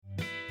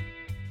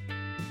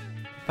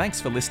Thanks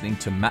for listening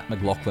to Matt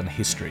McLaughlin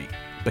History.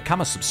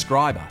 Become a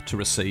subscriber to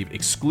receive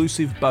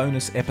exclusive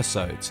bonus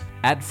episodes,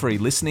 ad-free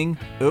listening,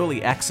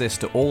 early access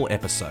to all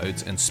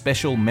episodes, and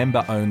special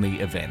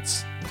member-only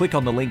events. Click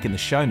on the link in the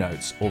show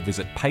notes or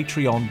visit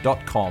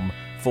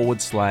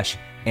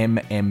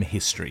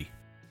patreon.com/mmhistory.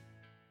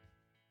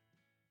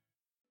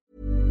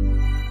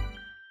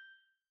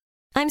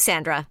 I'm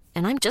Sandra,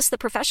 and I'm just the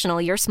professional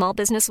your small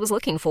business was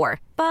looking for.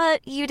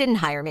 But you didn't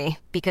hire me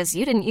because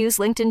you didn't use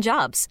LinkedIn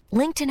Jobs.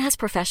 LinkedIn has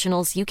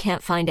professionals you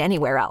can't find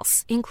anywhere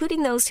else,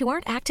 including those who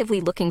aren't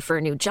actively looking for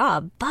a new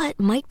job, but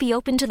might be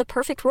open to the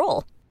perfect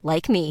role,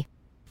 like me.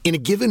 In a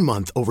given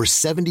month, over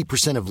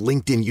 70% of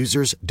LinkedIn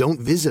users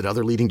don't visit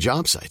other leading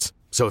job sites.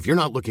 So if you're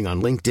not looking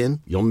on LinkedIn,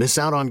 you'll miss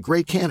out on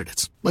great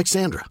candidates, like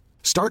Sandra.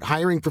 Start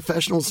hiring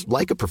professionals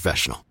like a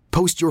professional.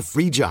 Post your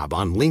free job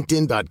on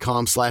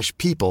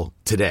linkedin.com/people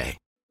today.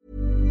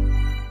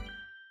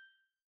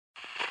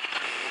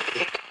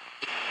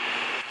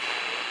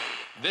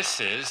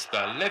 This is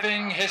the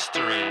Living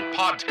History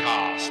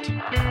Podcast,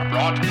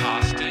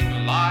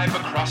 broadcasting live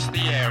across the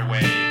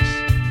airwaves.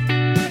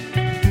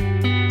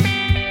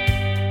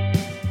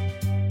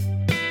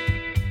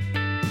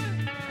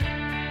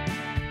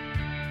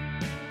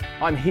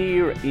 I'm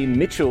here in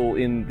Mitchell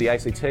in the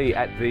ACT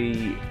at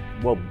the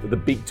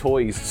Big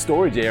Toys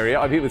storage area.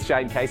 I'm here with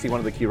Shane Casey, one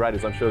of the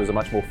curators. I'm sure there's a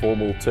much more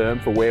formal term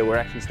for where we're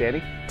actually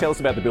standing. Tell us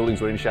about the buildings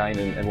we're in, Shane,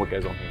 and what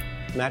goes on here.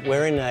 Matt,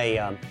 we're in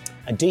a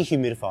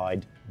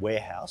dehumidified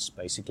warehouse,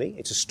 basically.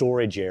 It's a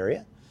storage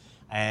area,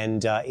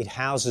 and it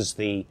houses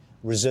the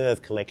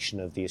reserve collection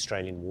of the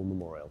Australian War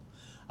Memorial.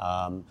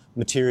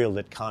 Material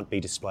that can't be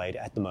displayed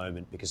at the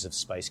moment because of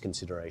space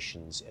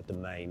considerations at the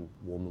main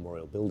War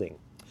Memorial building.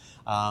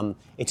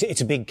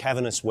 It's a big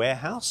cavernous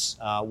warehouse,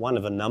 one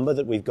of a number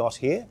that we've got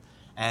here,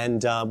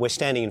 and we're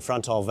standing in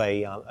front of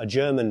a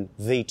German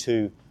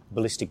V2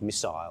 ballistic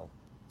missile.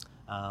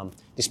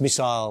 This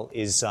missile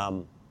is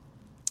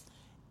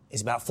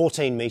about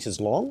 14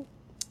 metres long,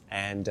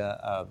 and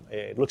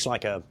it looks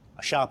like a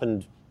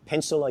sharpened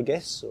pencil, I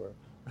guess, or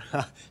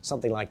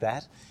something like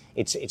that.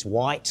 It's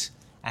white,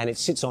 and it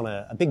sits on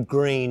a big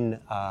green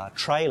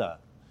trailer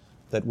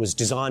that was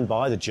designed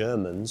by the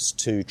Germans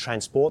to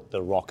transport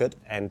the rocket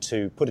and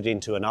to put it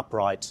into an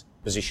upright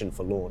position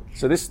for launch.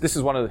 So this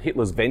is one of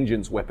Hitler's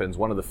vengeance weapons,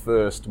 one of the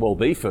first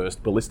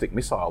ballistic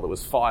missile that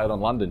was fired on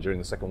London during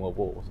the Second World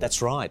War.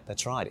 That's right.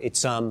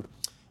 It's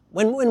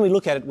when we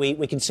look at it,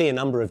 we can see a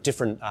number of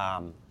different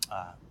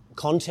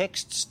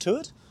contexts to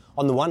it.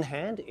 On the one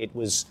hand, it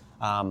was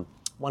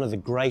one of the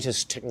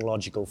greatest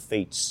technological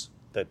feats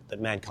that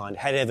mankind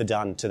had ever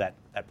done to that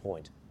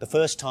point. The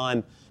first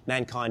time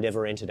mankind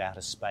ever entered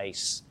outer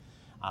space.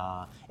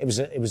 It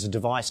was a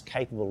device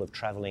capable of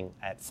travelling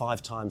at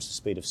 5 times the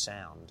speed of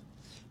sound.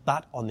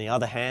 But on the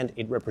other hand,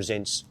 it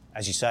represents,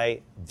 as you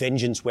say,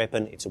 vengeance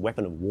weapon. It's a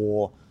weapon of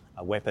war,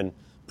 a weapon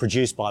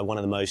produced by one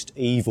of the most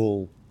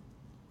evil,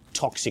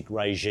 toxic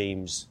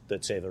regimes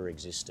that's ever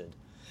existed.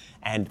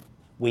 And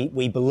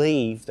we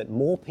believe that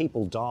more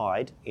people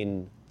died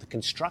in the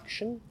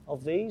construction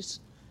of these,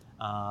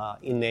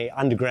 in their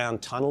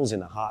underground tunnels in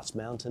the Harz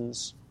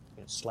Mountains,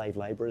 slave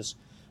labourers,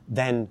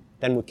 than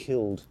were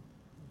killed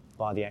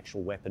by the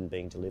actual weapon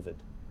being delivered.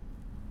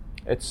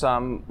 It was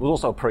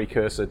also a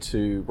precursor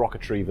to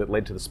rocketry that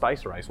led to the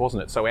space race,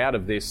 wasn't it? So out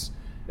of this,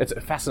 it's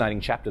a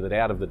fascinating chapter that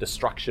out of the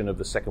destruction of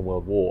the Second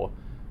World War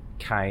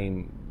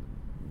came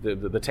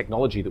the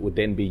technology that would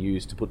then be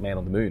used to put man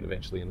on the moon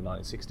eventually in the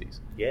 1960s.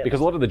 Yeah, because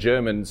a lot of the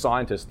German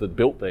scientists that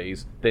built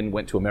these then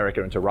went to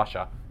America and to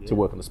Russia to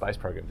work on the space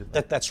program, didn't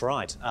they? That's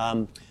right.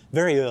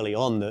 Very early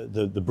on,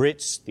 the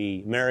Brits,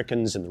 the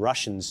Americans and the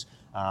Russians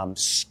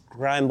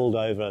scrambled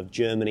over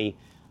Germany,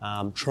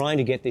 trying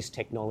to get this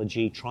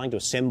technology, trying to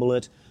assemble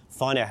it,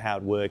 find out how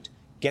it worked,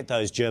 get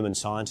those German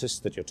scientists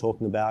that you're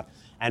talking about.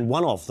 And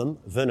one of them,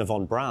 Wernher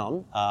von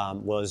Braun,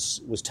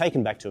 was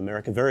taken back to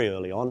America very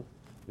early on,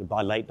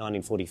 by late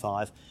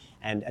 1945.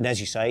 And as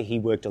you say, he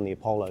worked on the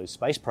Apollo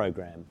space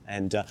program.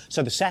 And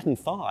so the Saturn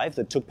V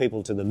that took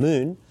people to the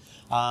moon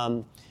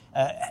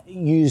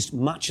used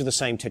much of the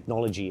same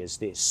technology as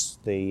this.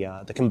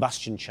 The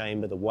combustion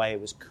chamber, the way it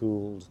was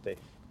cooled, the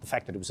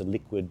fact that it was a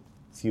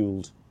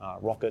liquid-fueled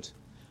rocket.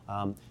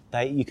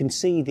 You can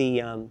see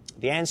the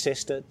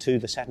ancestor to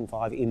the Saturn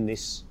V in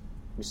this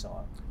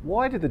missile.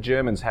 Why did the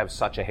Germans have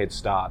such a head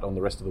start on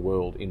the rest of the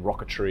world in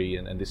rocketry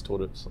and this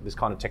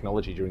kind of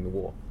technology during the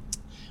war?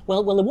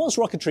 Well, there was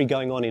rocketry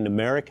going on in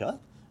America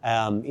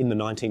in the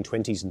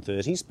 1920s and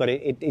 30s, but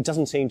it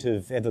doesn't seem to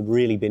have ever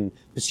really been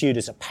pursued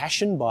as a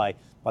passion by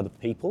the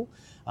people.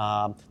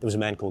 There was a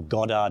man called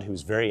Goddard who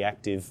was very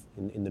active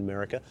in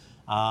America.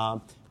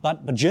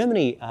 But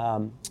Germany,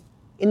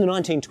 in the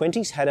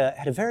 1920s, had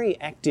a very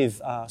active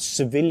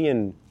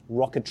civilian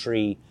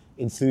rocketry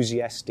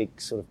enthusiastic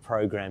sort of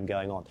program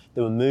going on.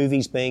 There were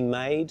movies being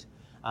made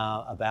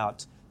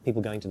about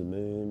people going to the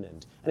moon,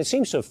 and it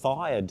seems to have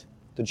fired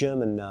the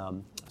German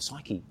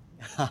psyche.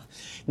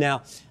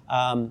 Now,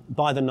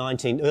 by the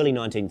early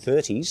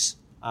 1930s,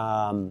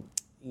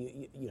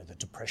 the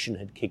Depression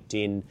had kicked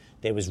in.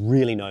 There was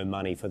really no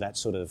money for that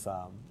sort of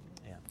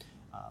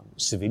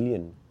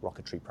civilian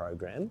rocketry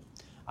program.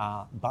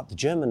 But the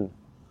German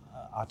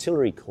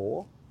Artillery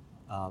Corps,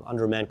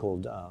 under a man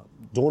called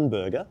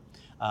Dornberger,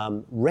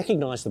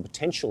 recognised the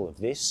potential of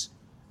this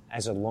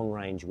as a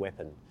long-range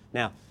weapon.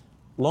 Now,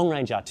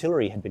 long-range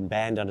artillery had been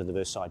banned under the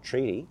Versailles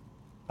Treaty,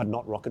 but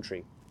not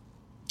rocketry.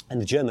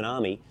 And the German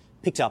army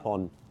picked up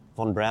on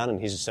von Braun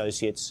and his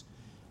associates,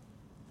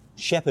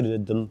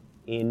 shepherded them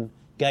in,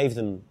 gave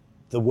them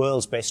the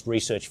world's best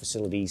research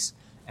facilities,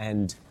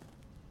 and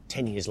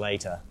 10 years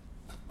later,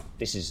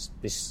 this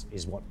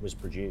is what was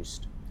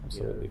produced.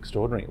 Absolutely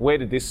extraordinary. Where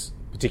did this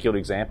particular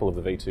example of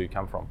the V2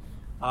 come from?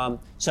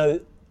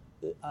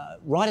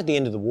 Right at the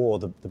end of the war,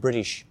 the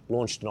British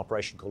launched an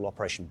operation called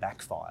Operation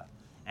Backfire.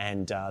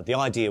 And the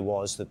idea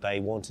was that they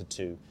wanted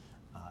to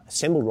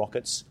assemble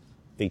rockets,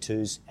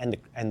 V2s,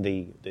 and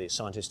the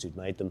scientists who'd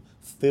made them,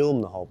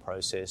 film the whole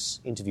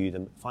process, interview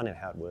them, find out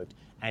how it worked,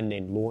 and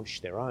then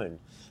launch their own.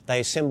 They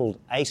assembled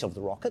 8 of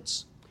the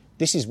rockets.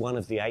 This is one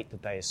of the 8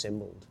 that they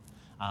assembled.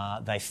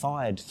 They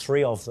fired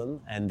 3 of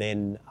them and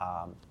then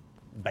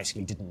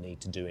basically didn't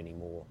need to do any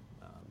more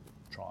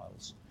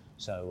trials.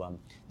 So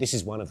this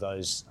is one of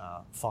those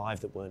 5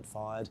 that weren't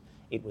fired.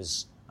 It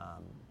was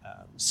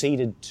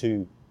ceded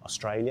to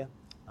Australia.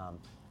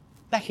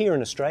 Back here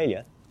in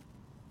Australia,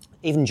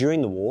 even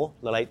during the war,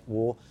 the late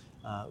war,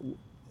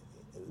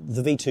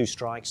 the V2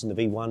 strikes and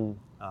the V1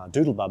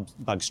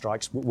 doodlebug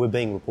strikes were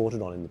being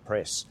reported on in the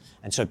press.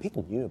 And so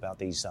people knew about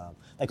these,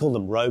 they called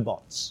them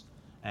robots.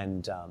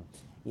 And,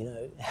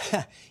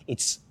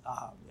 it's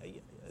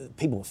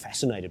people were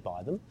fascinated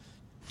by them.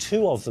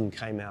 2 of them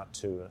came out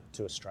to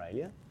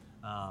Australia.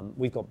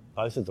 We've got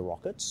both of the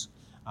rockets.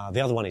 The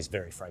other one is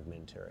very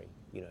fragmentary.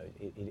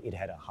 It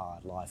had a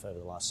hard life over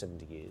the last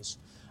 70 years.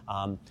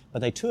 But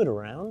they toured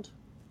around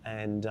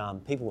and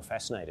people were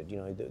fascinated.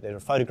 There are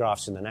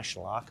photographs in the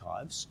National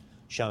Archives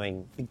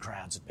showing big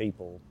crowds of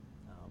people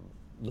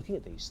looking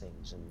at these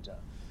things and,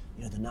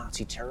 the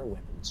Nazi terror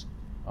weapons.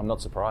 I'm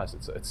not surprised.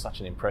 It's such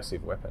an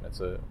impressive weapon.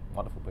 It's a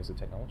wonderful piece of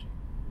technology.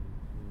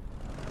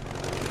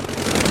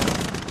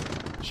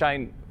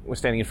 Shane, we're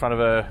standing in front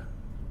of a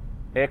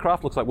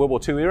aircraft. Looks like World War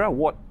II era.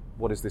 What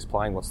is this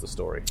plane? What's the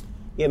story?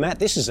 Yeah, Matt,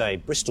 this is a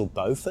Bristol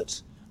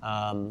Beaufort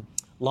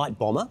light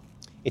bomber.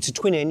 It's a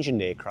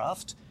twin-engined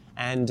aircraft.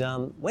 And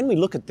when we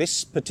look at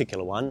this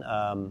particular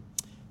one,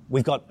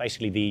 we've got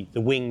basically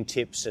the wing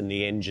tips and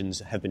the engines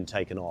have been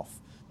taken off.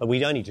 But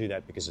we'd only do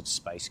that because of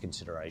space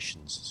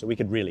considerations. So we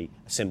could really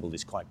assemble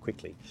this quite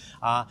quickly.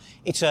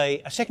 It's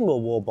a Second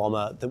World War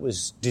bomber that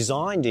was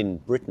designed in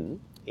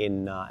Britain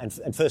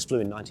and first flew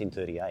in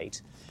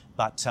 1938.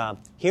 But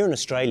here in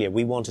Australia,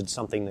 we wanted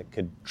something that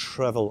could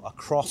travel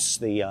across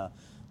the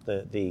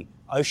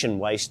ocean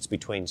wastes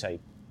between,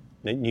 say,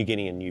 New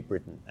Guinea and New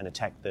Britain and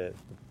attack the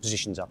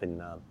positions up in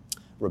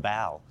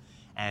Rabaul.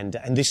 And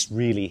this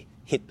really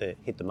hit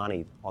the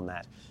money on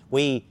that.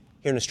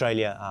 Here in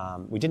Australia,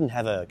 we didn't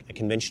have a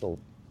conventional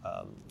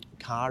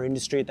car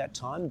industry at that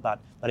time, but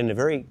in a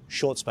very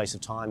short space of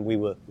time, we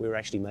were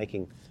actually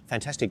making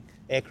fantastic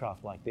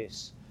aircraft like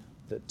this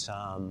that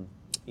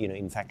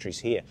in factories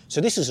here. So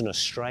this is an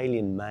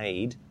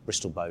Australian-made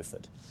Bristol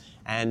Beaufort,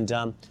 and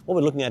what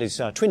we're looking at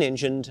is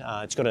twin-engined.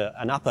 It's got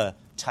an upper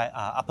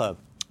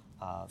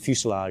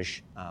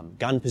fuselage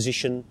gun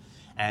position,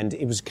 and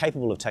it was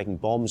capable of taking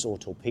bombs or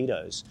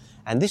torpedoes.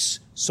 And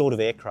this sort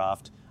of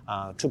aircraft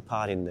took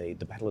part in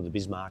the Battle of the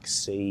Bismarck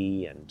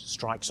Sea and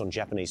strikes on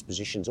Japanese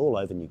positions all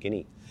over New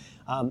Guinea.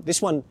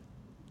 This one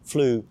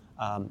flew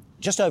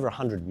just over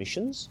 100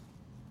 missions,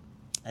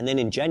 and then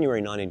in January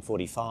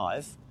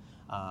 1945,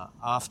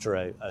 after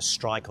a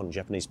strike on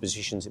Japanese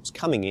positions, it was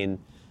coming in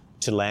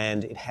to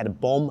land. It had a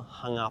bomb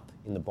hung up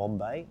in the bomb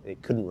bay.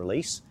 It couldn't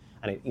release,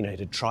 and it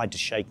had tried to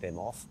shake it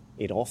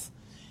off,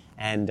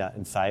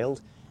 and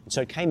failed. And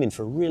so it came in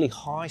for a really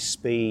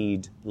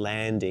high-speed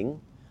landing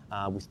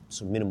with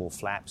some minimal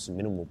flaps and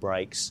minimal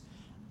brakes.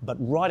 But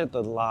right at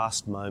the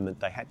last moment,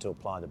 they had to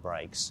apply the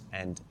brakes,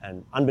 and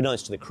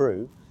unbeknownst to the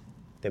crew,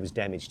 there was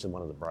damage to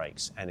one of the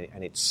brakes, and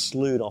it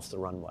slewed off the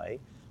runway,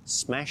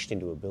 smashed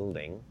into a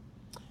building,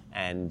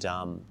 and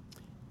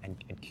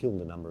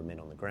killed a number of men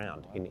on the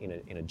ground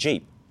in a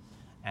jeep.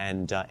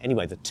 And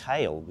anyway, the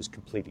tail was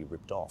completely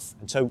ripped off.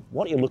 And so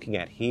what you're looking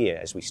at here,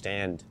 as we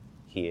stand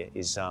here,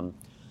 is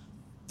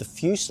the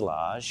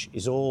fuselage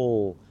is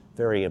all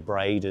very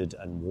abraded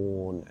and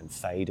worn and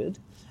faded,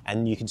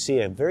 and you can see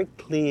a very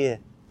clear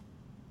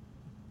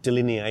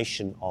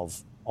delineation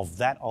of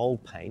that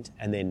old paint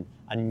and then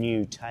a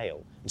new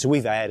tail. And so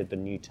we've added the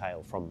new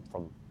tail from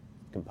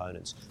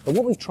components. But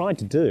what we've tried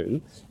to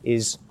do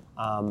is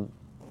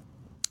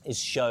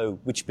show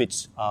which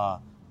bits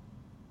are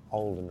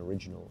old and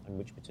original and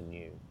which bits are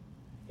new.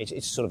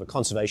 It's sort of a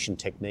conservation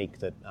technique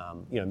that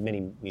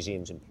many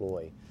museums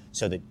employ,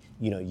 so that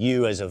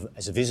you as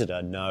a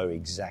visitor know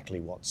exactly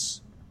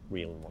what's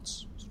real and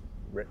what's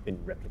been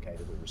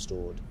replicated or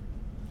restored.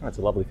 That's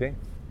a lovely thing.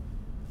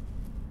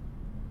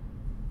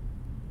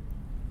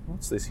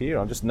 What's this here?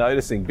 I'm just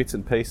noticing bits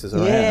and pieces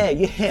around.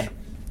 Yeah.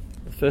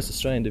 The 1st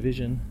Australian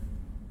Division.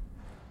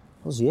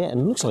 Yeah, and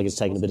it looks like it's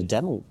taken a bit of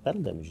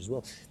battle damage as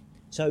well.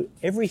 So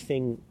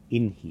everything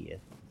in here,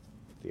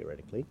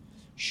 theoretically,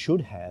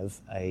 should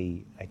have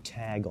a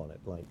tag on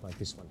it, like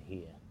this one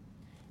here.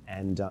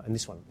 And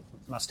this one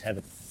must have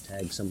a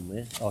tag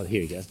somewhere. Oh,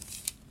 here you go.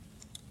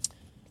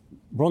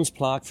 Bronze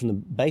plaque from the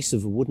base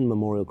of a wooden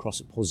memorial cross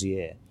at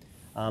Pozières.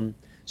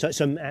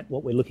 So Matt,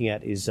 what we're looking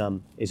at is a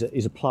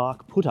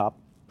plaque put up,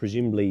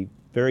 presumably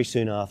very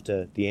soon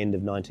after the end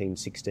of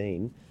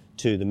 1916,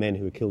 to the men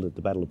who were killed at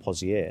the Battle of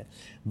Pozières.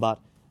 But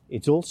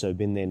it's also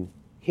been then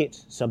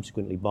hit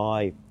subsequently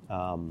by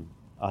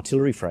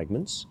artillery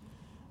fragments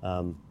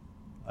over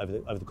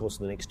the course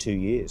of the next 2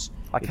 years.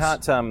 I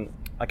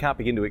can't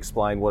begin to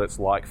explain what it's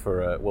like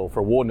for a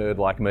war nerd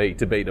like me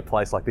to be in a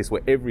place like this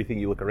where everything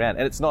you look around,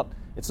 and it's not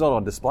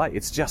on display,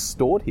 it's just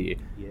stored here.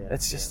 Yeah,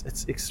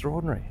 it's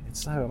extraordinary.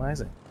 It's so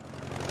amazing.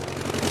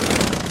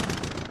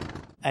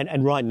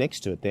 And right next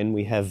to it then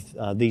we have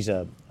these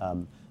are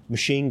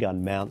machine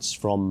gun mounts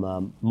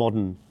from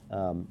modern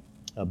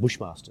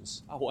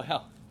Bushmasters. Oh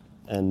wow.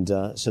 And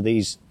so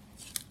these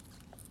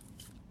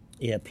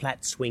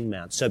Platt swing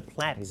mounts. So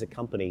Platt is a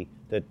company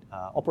that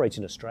operates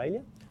in Australia,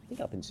 I think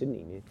up in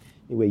Sydney, near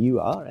where you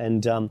are,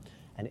 and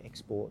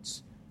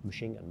exports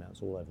machine gun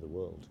mounts all over the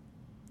world.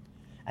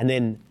 And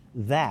then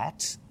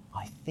that,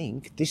 I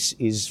think, this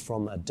is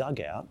from a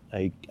dugout,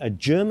 a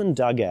German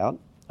dugout.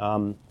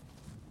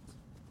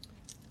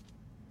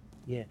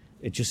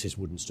 It just says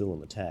wooden stool on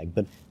the tag,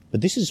 but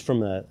this is from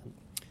there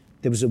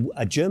was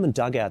a German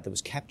dugout that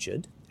was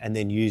captured and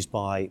then used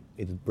by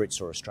either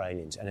Brits or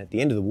Australians. And at the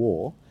end of the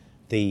war,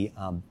 the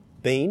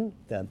Bean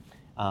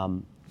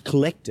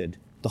collected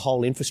the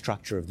whole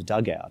infrastructure of the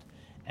dugout,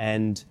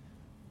 and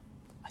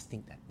I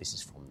think that this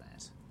is from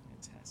that.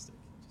 Fantastic.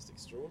 Just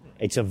extraordinary.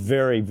 It's a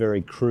very,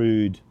 very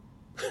crude,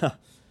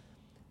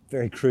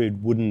 very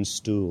crude wooden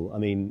stool. I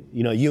mean,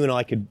 you and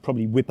I could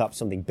probably whip up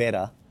something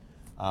better,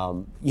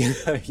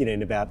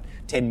 in about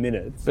 10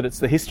 minutes. But it's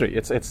the history.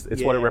 It's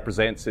what it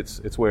represents.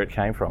 It's where it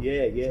came from.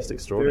 Yeah. Just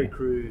extraordinary. Very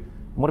crude.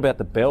 And what about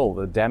the bell?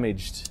 The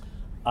damaged.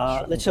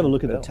 Let's have a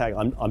look at the tag.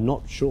 I'm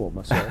not sure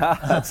myself.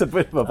 It's a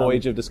bit of a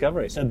voyage of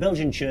discovery. So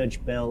Belgian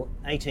church bell,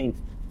 18th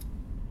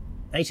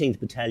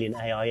Battalion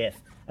AIF,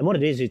 and what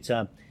it is, it's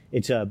a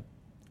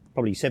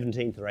probably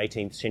 17th or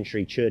 18th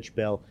century church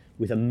bell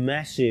with a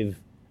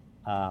massive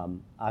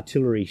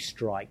artillery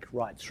strike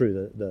right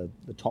through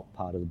the top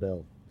part of the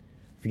bell.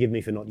 Forgive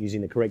me for not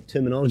using the correct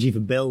terminology for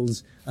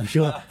bells. I'm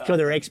sure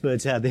there are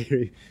experts out there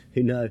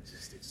who know. It's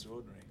just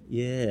extraordinary.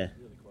 Yeah.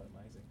 Really quite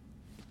amazing.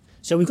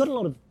 So we've got a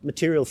lot of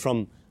material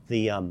from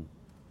the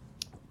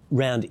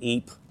round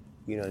Ypres,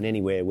 and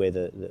anywhere where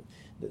that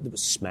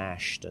was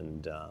smashed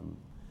and.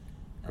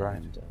 Great.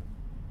 And,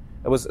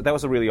 that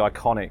was a really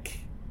iconic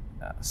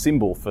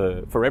symbol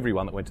for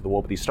everyone that went to the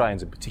war, but the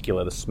Australians in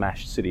particular, the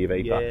smashed city of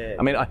Ypres. Yeah.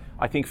 I mean,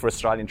 I think for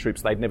Australian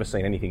troops, they'd never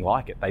seen anything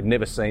like it. They'd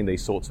never seen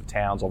these sorts of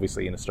towns,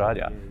 obviously, in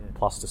Australia. Yeah.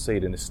 Plus, to see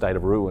it in this state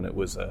of ruin, it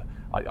was,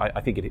 I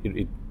think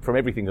it, from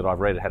everything that I've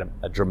read, it had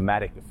a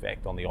dramatic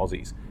effect on the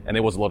Aussies. And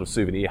there was a lot of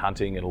souvenir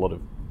hunting and a lot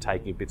of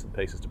taking bits and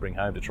pieces to bring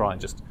home to try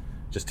and just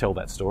tell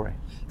that story.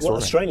 Well,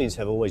 Australians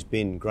have always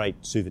been great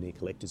souvenir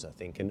collectors, I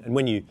think. And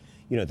when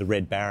the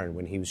Red Baron,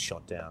 when he was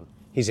shot down,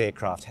 his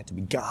aircraft had to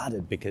be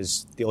guarded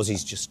because the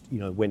Aussies just,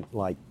 went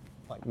like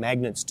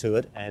magnets to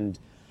it. And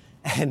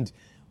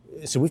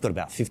so we've got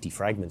about 50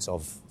 fragments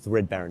of the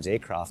Red Baron's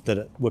aircraft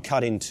that were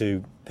cut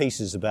into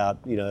pieces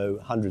about,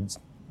 100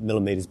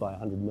 millimetres by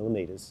 100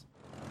 millimetres.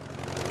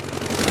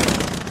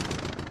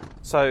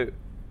 So,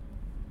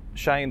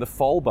 Shane, the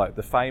Foal boat,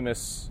 the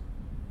famous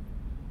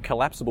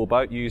collapsible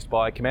boat used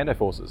by commando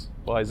forces,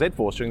 by Z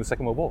Force during the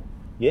Second World War.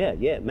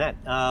 Yeah, Matt.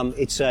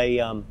 It's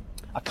a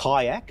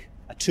kayak,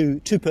 a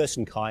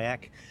two-person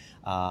kayak.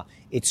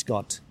 It's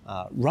got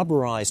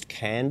rubberized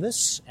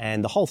canvas,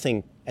 and the whole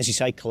thing, as you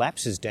say,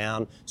 collapses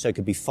down, so it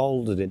could be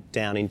folded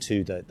down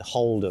into the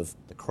hold of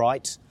the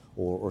Krite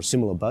or a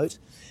similar boat.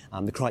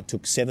 The Krite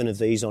took 7 of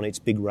these on its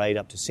big raid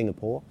up to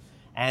Singapore,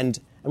 and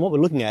what we're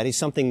looking at is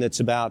something that's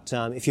about,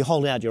 if you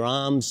hold out your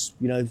arms,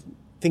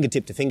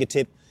 fingertip to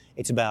fingertip,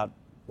 it's about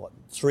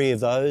 3 of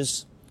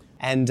those,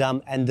 and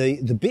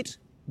the bit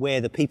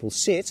where the people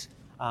sit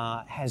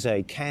has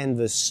a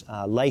canvas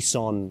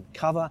lace-on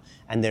cover,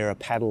 and there are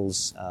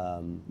paddles,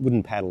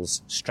 wooden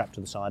paddles strapped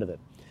to the side of it.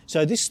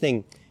 So this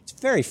thing, it's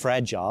very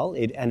fragile,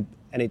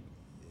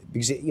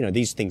 because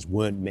these things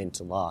weren't meant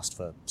to last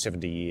for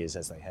 70 years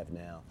as they have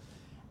now,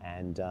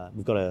 and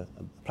we've got a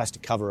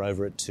plastic cover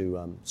over it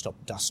to stop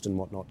dust and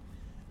whatnot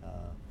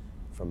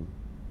from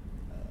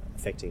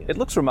affecting it. It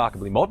looks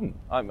remarkably modern.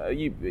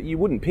 You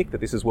wouldn't pick that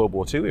this is World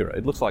War II era.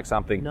 It looks like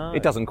something. No.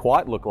 It doesn't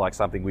quite look like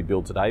something we'd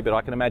build today, but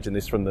I can imagine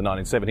this from the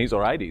 1970s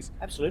or 80s.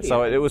 Absolutely.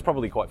 So it was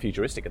probably quite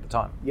futuristic at the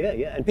time. Yeah,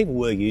 and people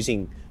were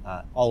using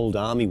old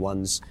army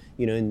ones,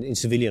 in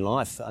civilian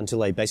life until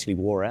they basically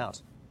wore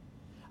out.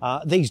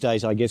 These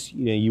days, I guess,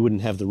 you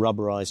wouldn't have the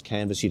rubberized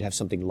canvas. You'd have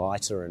something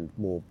lighter and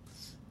more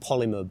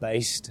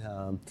polymer-based.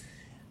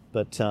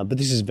 But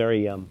this is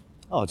very,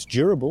 it's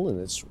durable and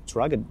it's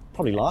rugged.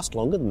 Probably last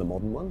longer than the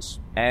modern ones.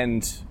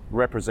 And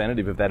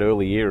representative of that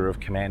early era of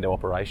commando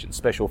operations,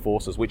 special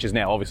forces, which is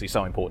now obviously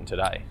so important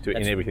today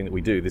in everything that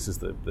we do. This is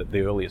the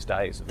earliest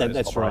days of those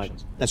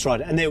operations. Right. That's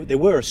right. And there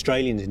were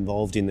Australians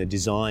involved in the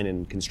design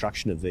and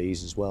construction of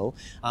these as well.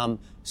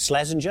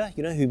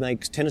 Slazenger, who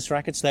makes tennis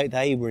rackets,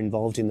 they were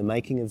involved in the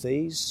making of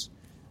these.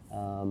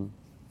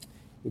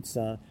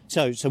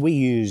 So we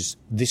use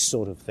this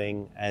sort of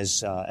thing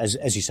as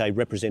you say,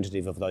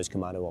 representative of those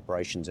commando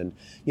operations. And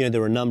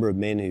there were a number of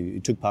men who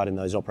took part in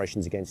those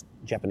operations against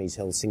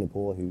Japanese-held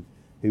Singapore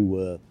who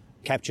were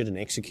captured and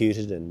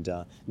executed, and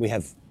we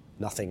have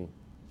nothing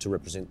to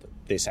represent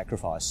their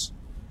sacrifice.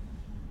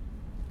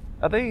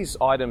 Are these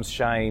items,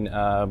 Shane,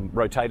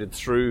 rotated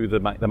through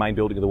the main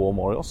building of the War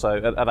Memorial?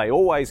 So are they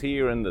always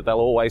here and they'll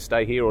always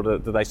stay here, or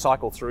do they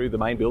cycle through the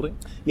main building?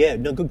 Yeah,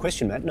 no, good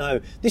question, Matt. No,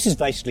 this is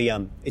basically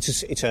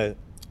it's a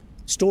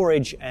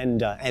storage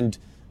and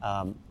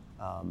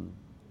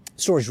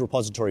storage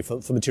repository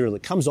for material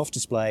that comes off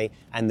display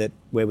and that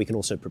where we can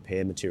also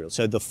prepare material.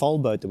 So the foal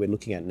boat that we're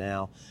looking at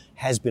now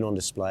has been on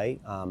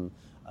display.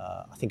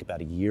 I think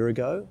about a year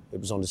ago. It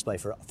was on display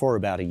for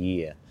about a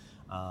year.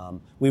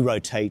 We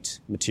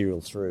rotate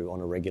material through on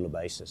a regular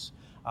basis.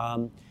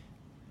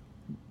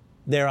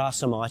 There are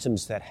some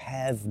items that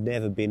have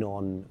never been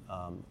on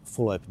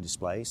full open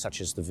display,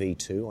 such as the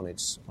V2 on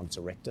its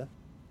erector,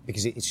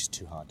 because it's just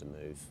too hard to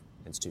move.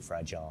 It's too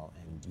fragile,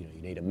 and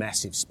you need a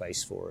massive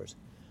space for it.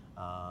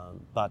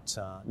 But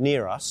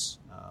near us,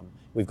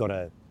 we've got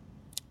a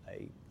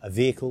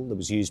vehicle that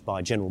was used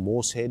by General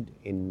Morshead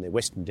in the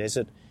Western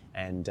Desert,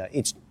 and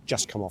it's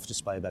just come off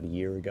display about a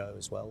year ago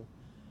as well.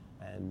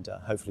 And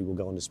hopefully will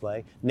go on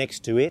display.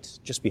 Next to it,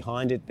 just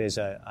behind it, there's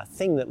a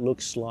thing that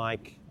looks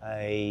like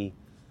a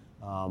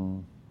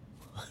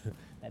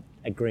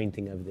green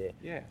thing over there.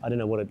 Yeah. I don't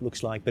know what it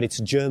looks like, but it's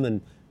a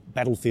German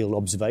battlefield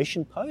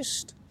observation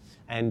post,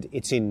 and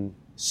it's in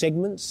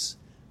segments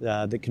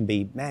that can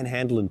be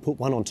manhandled and put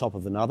one on top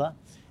of another.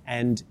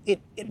 And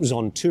it was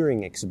on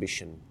touring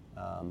exhibition,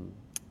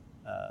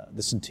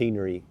 the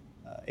centenary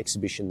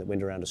exhibition that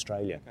went around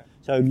Australia. Okay.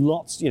 So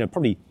lots,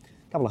 probably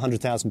a couple of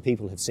 100,000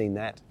 people have seen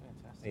that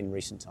in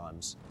recent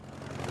times.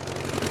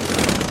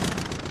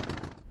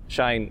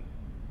 Shane,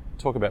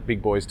 talk about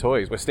big boys'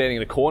 toys. We're standing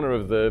in a corner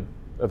of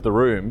the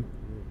room,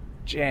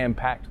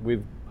 jam-packed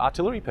with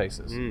artillery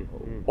pieces.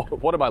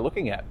 What am I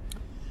looking at?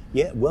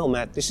 Yeah, well,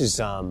 Matt, this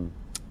is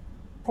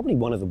probably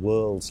one of the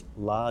world's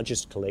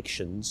largest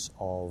collections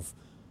of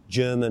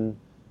German,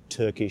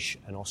 Turkish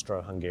and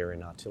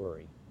Austro-Hungarian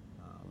artillery.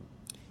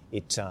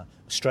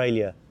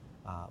 Australia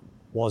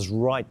was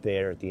right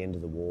there at the end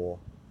of the war,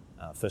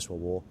 First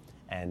World War,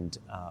 and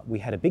we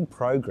had a big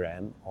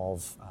program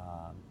of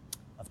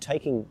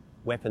taking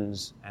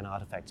weapons and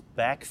artefacts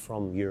back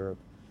from Europe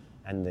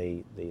and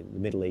the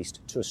Middle East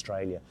to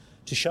Australia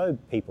to show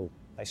people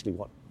basically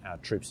what our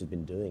troops had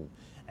been doing.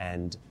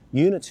 And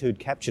units who'd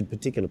captured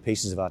particular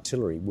pieces of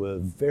artillery were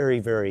very,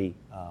 very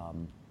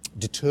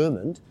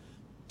determined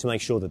to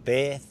make sure that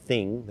their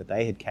thing that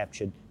they had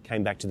captured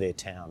came back to their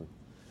town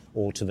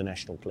or to the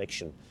National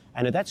Collection.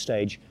 And at that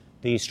stage,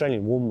 the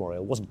Australian War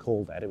Memorial wasn't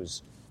called that. It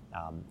was,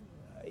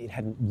 it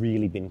hadn't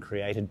really been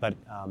created, but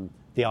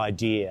the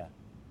idea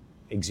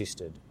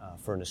existed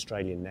for an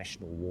Australian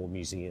National War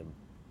Museum.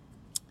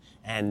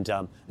 And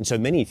so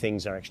many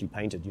things are actually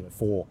painted,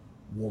 for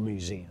War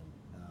Museum,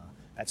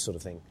 that sort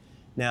of thing.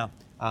 Now,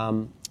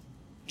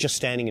 just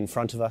standing in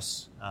front of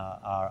us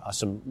are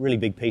some really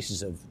big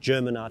pieces of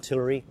German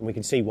artillery, and we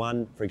can see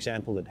one, for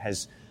example, that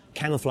has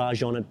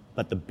camouflage on it,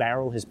 but the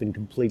barrel has been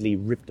completely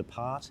ripped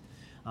apart.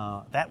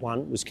 That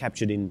one was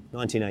captured in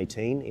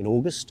 1918 in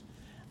August,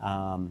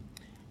 and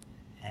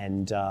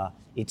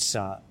it's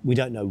we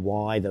don't know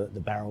why the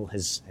barrel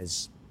has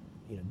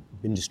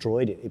been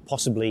destroyed. It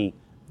possibly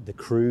the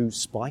crew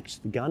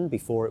spiked the gun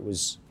before it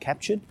was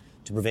captured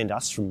to prevent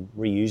us from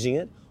reusing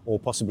it, or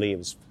possibly it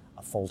was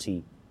a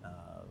faulty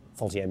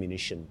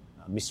ammunition,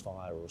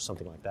 misfire or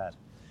something like that.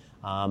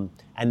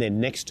 And then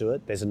next to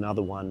it, there's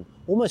another one,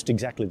 almost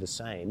exactly the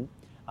same.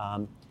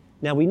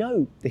 Now, we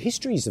know the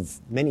histories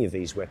of many of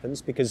these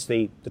weapons because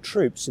the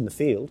troops in the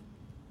field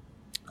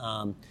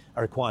are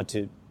required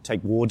to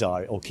take war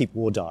diary or keep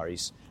war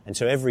diaries. And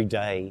so every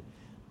day,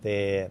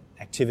 their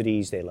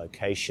activities, their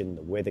location,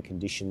 the weather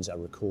conditions are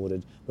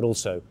recorded, but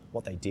also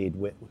what they did,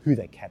 who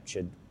they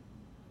captured,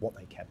 what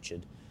they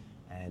captured.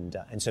 And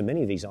so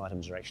many of these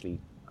items are actually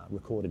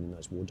recorded in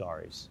those war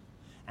diaries.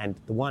 And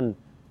the one,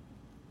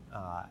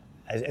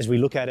 as we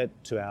look at it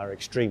to our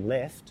extreme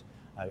left,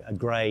 a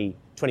grey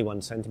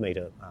 21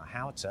 centimetre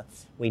howitzer,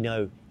 we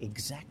know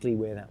exactly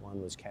where that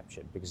one was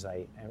captured because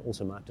they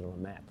also marked it on a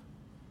map.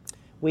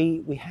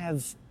 We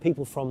have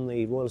people from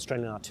the Royal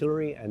Australian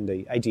Artillery and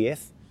the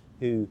ADF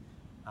who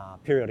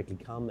periodically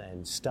come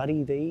and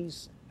study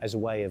these as a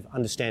way of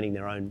understanding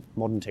their own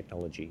modern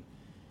technology.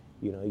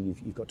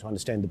 You've got to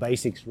understand the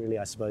basics, really,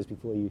 I suppose,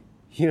 before you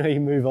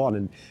move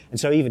on. And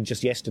so even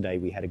just yesterday,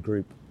 we had a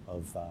group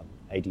of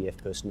ADF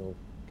personnel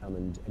come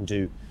and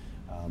do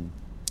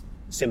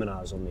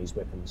seminars on these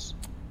weapons.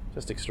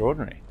 Just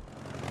extraordinary.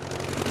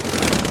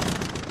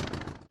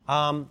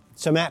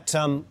 So Matt,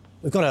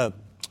 we've got a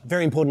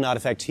very important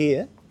artefact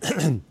here.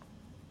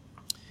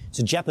 It's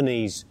a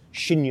Japanese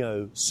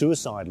Shinyo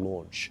suicide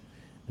launch.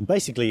 And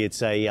basically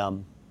it's a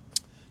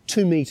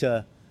 2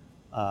 metre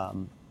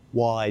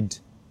wide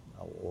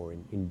or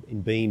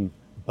in beam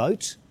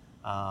boat,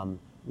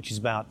 which is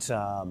about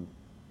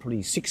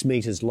probably 6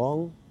 metres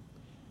long,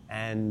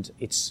 and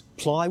it's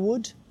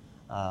plywood,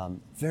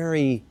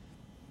 very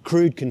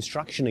crude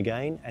construction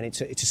again, and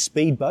it's a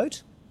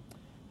speedboat.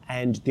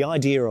 And the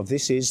idea of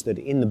this is that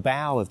in the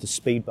bow of the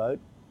speedboat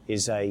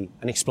is an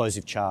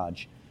explosive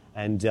charge,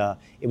 and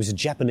it was a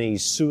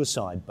Japanese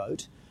suicide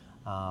boat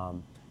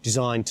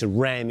designed to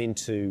ram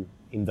into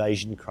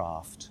invasion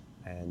craft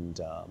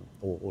and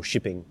or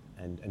shipping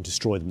and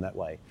destroy them that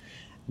way.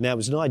 Now, it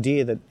was an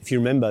idea that, if you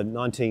remember,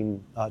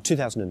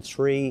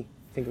 2003, I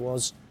think it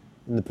was,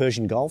 in the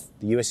Persian Gulf,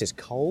 the USS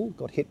Cole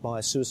got hit by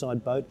a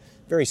suicide boat,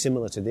 very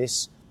similar to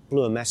this,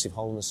 blew a massive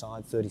hole in the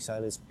side, 30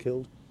 sailors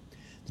killed.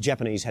 The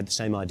Japanese had the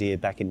same idea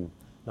back in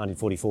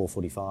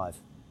 1944-45.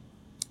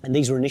 And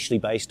these were initially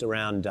based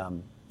around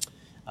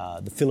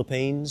the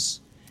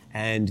Philippines,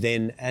 and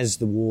then as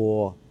the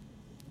war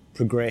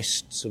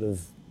progressed sort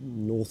of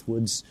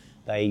northwards,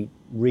 they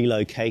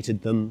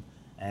relocated them,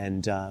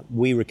 and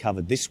we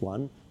recovered this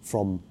one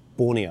from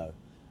Borneo.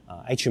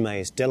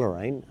 HMAS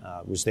Deloraine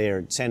was there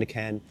at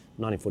Sandakan,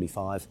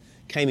 1945,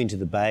 came into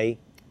the bay,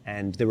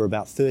 and there were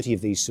about 30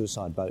 of these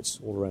suicide boats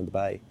all around the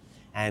bay.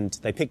 And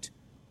they picked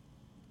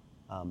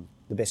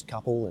the best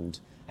couple and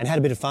had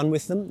a bit of fun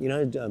with them, you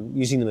know,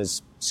 using them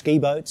as ski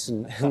boats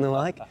and the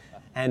like.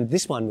 And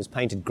this one was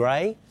painted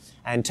grey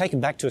and taken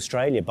back to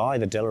Australia by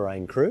the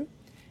Deloraine crew.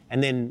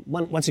 And then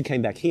once it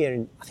came back here,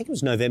 in, I think it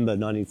was November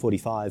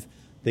 1945,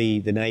 the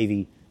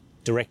Navy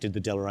directed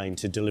the Deloraine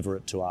to deliver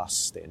it to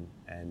us then.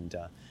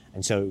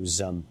 And so it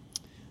was,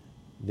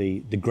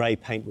 the grey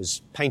paint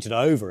was painted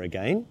over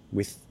again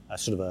with a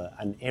sort of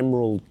an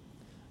emerald,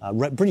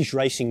 British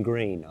racing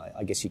green,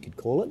 I guess you could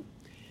call it.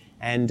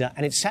 And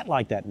it's sat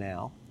like that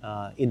now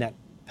in that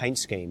paint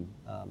scheme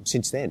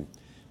since then.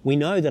 We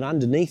know that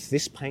underneath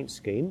this paint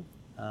scheme,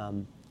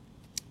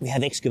 we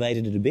have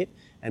excavated it a bit,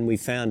 and we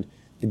found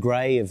the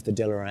grey of the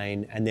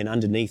Deloraine, and then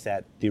underneath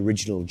that, the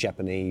original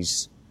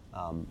Japanese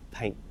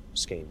paint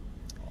scheme.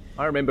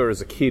 I remember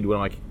as a kid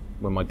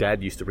when my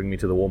dad used to bring me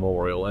to the War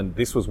Memorial, and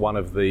this was one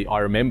of the, I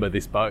remember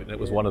this boat, and it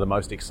was one of the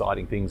most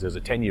exciting things as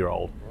a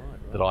 10-year-old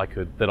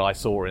that I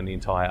saw in the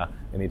entire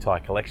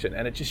collection.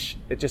 And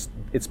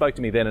it spoke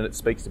to me then, and it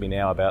speaks to me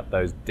now about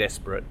those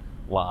desperate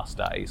last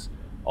days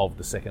of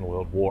the Second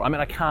World War. I mean,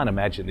 I can't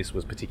imagine this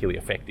was particularly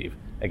effective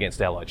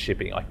against Allied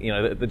shipping.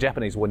 The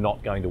Japanese were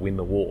not going to win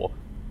the war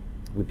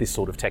with this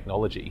sort of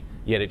technology,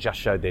 yet it just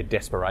showed their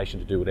desperation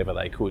to do whatever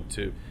they could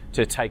to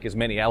take as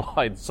many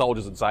Allied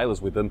soldiers and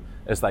sailors with them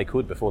as they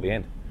could before the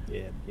end.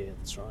 Yeah,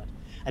 that's right.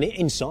 And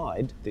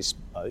inside this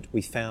boat,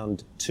 we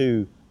found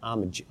 2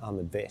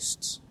 armoured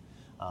vests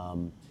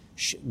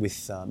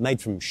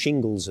made from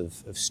shingles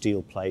of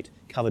steel plate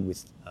covered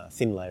with a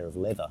thin layer of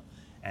leather.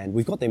 And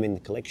we've got them in the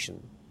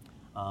collection.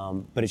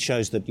 But it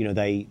shows that, you know,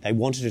 they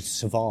wanted to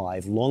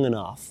survive long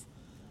enough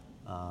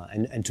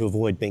and to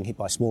avoid being hit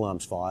by small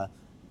arms fire,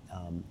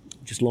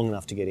 just long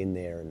enough to get in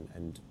there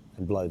and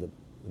blow the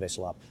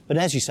vessel up. But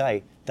as you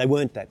say, they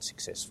weren't that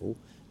successful.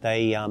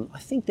 I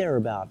think there are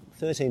about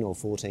 13 or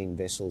 14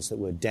 vessels that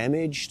were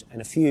damaged, and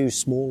a few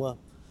smaller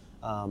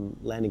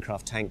landing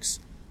craft tanks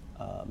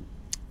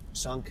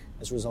sunk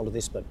as a result of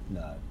this, but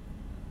no.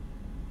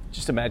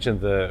 Just imagine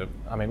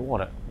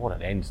what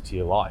an end to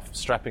your life,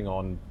 strapping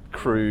on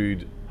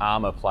crude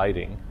armour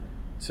plating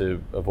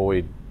to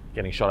avoid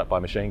getting shot at by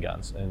machine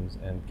guns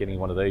and getting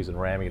one of these and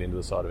ramming it into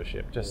the side of a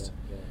ship.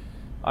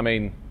 I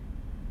mean,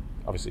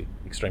 obviously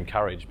extreme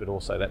courage, but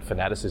also that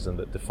fanaticism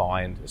that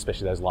defined,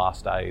 especially those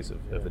last days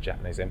of the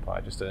Japanese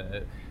Empire.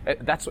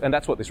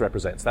 That's what this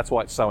represents. That's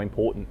why it's so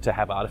important to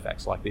have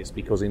artefacts like this,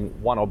 because in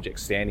one object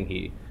standing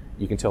here,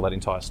 you can tell that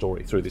entire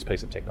story through this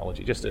piece of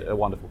technology. Just a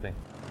wonderful thing.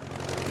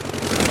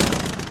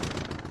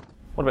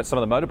 What about some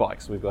of the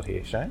motorbikes we've got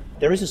here, Shane?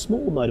 There is a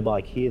small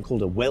motorbike here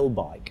called a well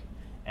bike,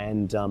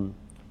 and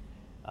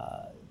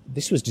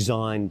this was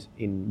designed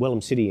in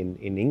Welham City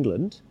in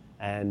England,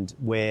 and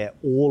where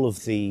all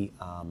of the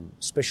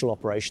special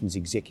operations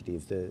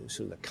executive, the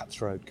sort of the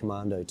cutthroat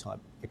commando type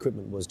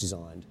equipment was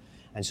designed.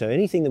 And so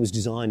anything that was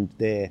designed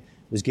there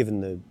was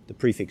given the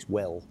prefix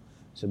well.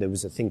 So there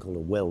was a thing called a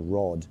well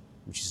rod,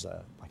 which is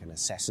like an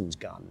assassin's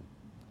gun,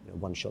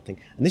 one-shot thing.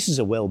 And this is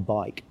a well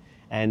bike,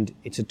 and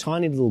it's a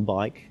tiny little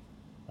bike,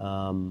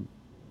 the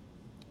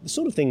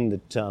sort of thing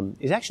that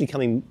is actually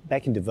coming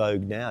back into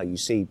vogue now. You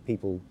see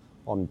people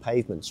on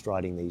pavements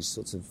riding these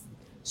sorts of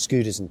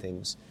scooters and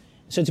things.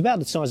 So it's about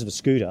the size of a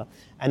scooter,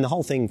 and the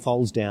whole thing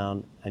folds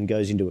down and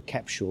goes into a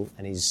capsule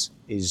and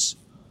is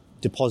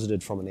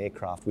deposited from an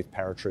aircraft with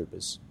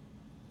paratroopers.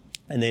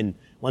 And then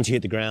once you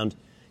hit the ground,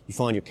 you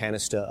find your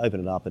canister,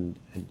 open it up, and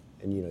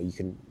you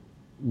can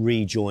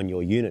rejoin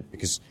your unit,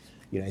 because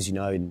as you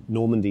know, in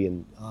Normandy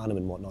and Arnhem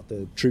and whatnot,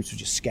 the troops were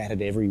just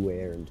scattered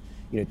everywhere, and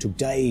it took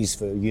days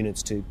for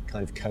units to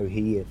kind of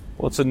cohere.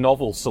 Well, it's a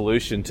novel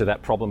solution to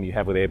that problem you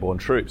have with airborne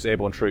troops.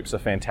 Airborne troops are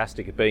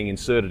fantastic at being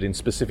inserted in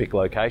specific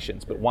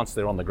locations, but once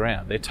they're on the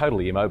ground, they're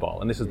totally immobile.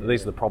 And these are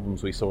the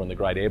problems we saw in the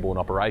great airborne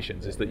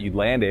operations, is that you'd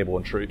land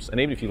airborne troops, and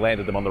even if you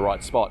landed them on the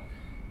right spot,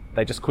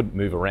 they just couldn't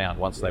move around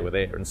once they were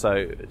there. And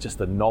so just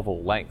the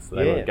novel lengths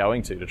they were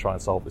going to try and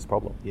solve this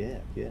problem. Yeah.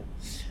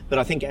 But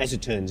I think, as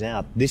it turns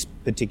out, this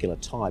particular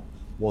type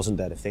wasn't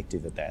that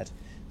effective at that.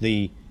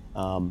 The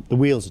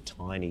wheels are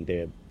tiny.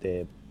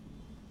 They're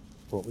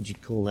what would you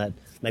call that?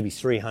 Maybe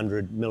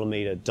 300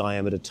 millimetre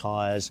diameter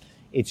tyres.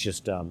 It's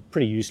just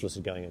pretty useless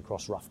at going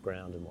across rough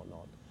ground and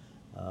whatnot.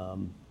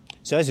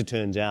 So as it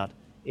turns out,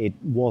 it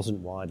wasn't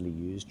widely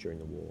used during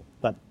the war.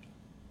 But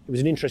it was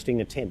an interesting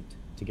attempt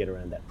to get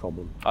around that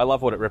problem. I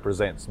love what it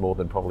represents more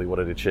than probably what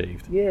it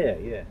achieved. Yeah.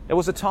 It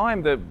was a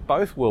time that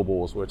both world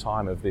wars were a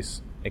time of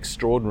this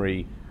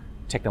extraordinary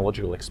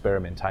technological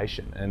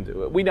experimentation, and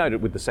we know that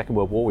with the Second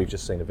World War we've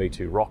just seen a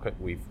V2 rocket,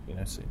 we've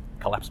seen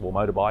collapsible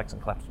motorbikes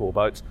and collapsible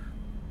boats,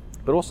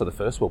 but also the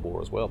First World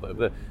War as well.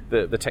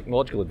 The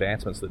technological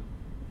advancements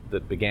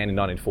that began in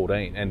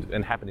 1914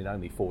 and happened in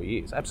only 4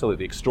 years,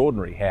 absolutely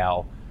extraordinary.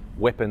 How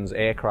weapons,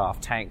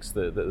 aircraft, tanks,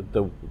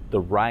 the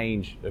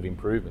range of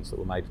improvements that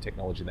were made to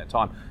technology in that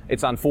time.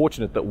 It's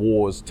unfortunate that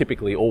wars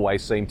typically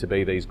always seem to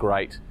be these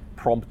great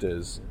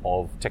prompters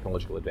of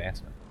technological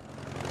advancement.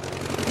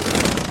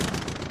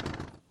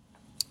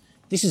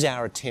 This is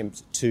our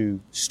attempt to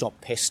stop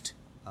pest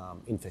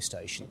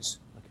infestations.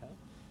 Okay,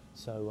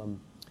 so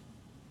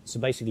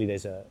basically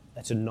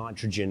that's a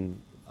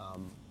nitrogen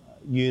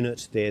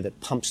unit there that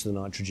pumps the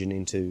nitrogen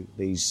into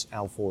these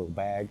alfoil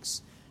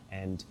bags,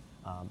 and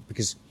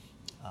because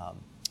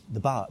the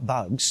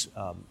bugs,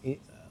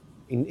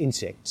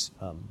 insects,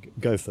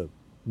 go for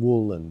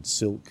wool and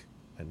silk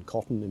and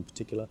cotton in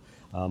particular.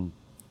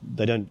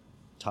 They don't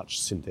touch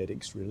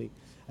synthetics really,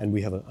 and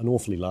we have an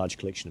awfully large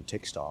collection of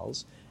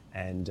textiles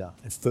and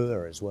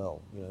fur as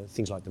well.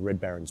 Things like the Red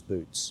Baron's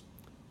boots.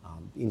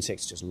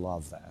 Insects just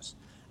love that,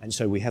 and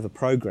so we have a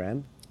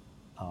program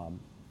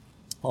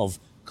of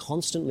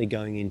constantly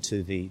going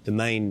into the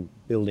main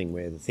building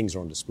where the things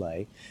are on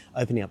display,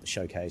 opening up the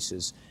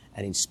showcases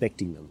and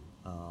inspecting them.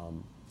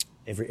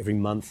 Every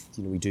month,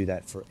 we do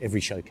that for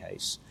every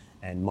showcase,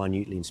 and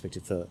minutely inspect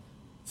it for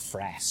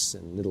frass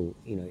and little,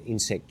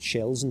 insect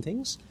shells and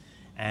things.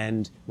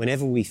 And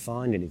whenever we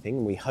find anything,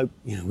 and we hope,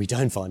 we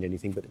don't find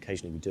anything, but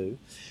occasionally we do,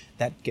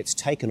 that gets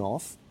taken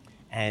off,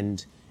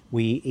 and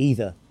we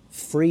either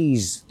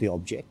freeze the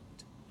object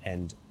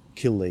and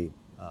kill the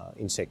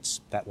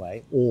insects that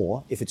way,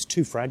 or if it's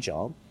too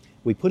fragile,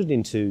 we put it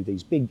into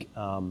these big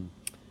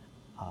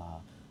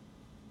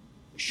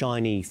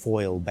shiny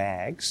foil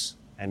bags,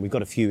 and we've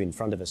got a few in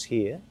front of us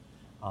here,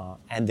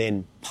 and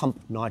then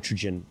pump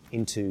nitrogen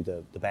into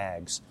the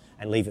bags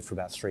and leave it for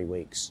about 3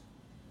 weeks.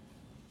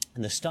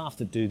 And the staff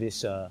that do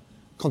this are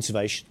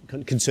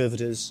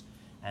conservators,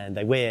 and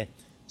they wear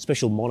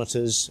special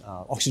monitors,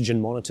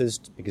 oxygen monitors,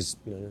 because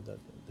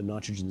the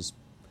nitrogen's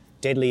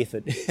deadly if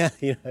it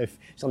if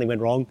something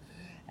went wrong,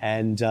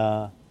 and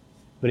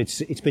but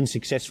it's been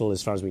successful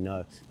as far as we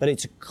know. But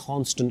it's a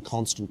constant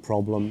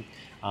problem,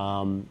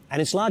 and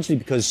it's largely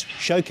because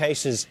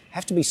showcases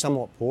have to be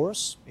somewhat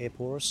air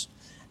porous,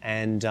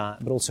 and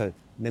but also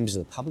members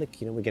of the public.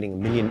 We're getting a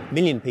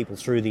million people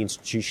through the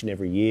institution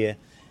every year.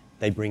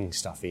 They bring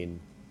stuff in.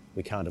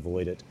 We can't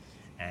avoid it,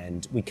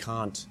 and we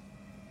can't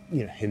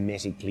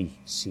hermetically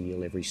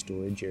seal every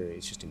storage area.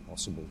 It's just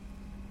impossible.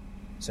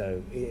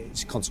 So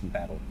it's a constant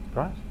battle.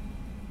 Right.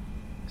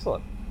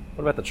 Excellent.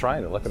 What about the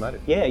train, the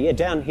locomotive? Yeah.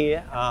 Down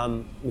here,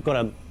 we've got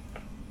a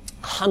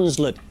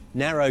Hunslet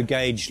narrow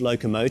gauge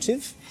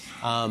locomotive.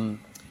 Now,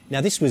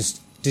 this was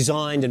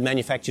designed and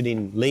manufactured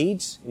in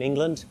Leeds, in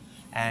England,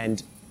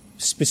 and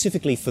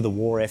specifically for the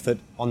war effort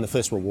on the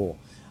First World War.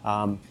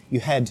 You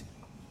had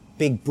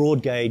big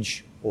broad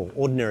gauge or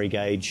ordinary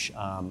gauge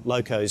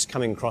locos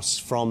coming across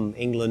from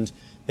England,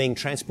 being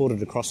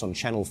transported across on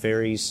Channel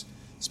ferries,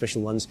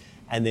 special ones,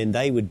 and then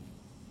they would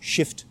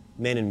shift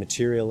men and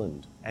material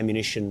and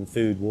ammunition,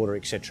 food, water,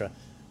 etc.,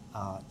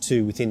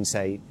 to within,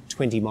 say,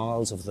 20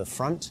 miles of the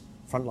front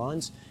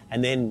lines,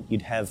 and then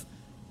you'd have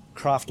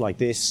craft like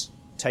this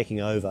taking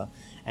over,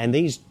 and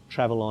these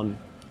travel on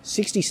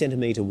 60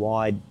 centimetre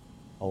wide,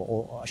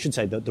 or I should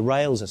say that the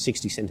rails are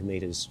 60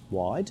 centimetres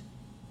wide,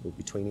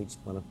 between each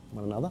one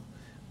another,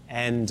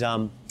 and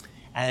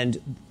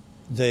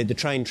the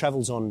train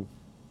travels on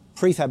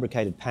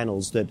prefabricated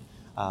panels that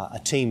a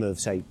team of,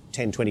 say,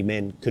 10, 20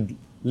 men could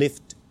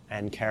lift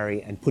and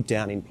carry and put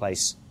down in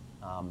place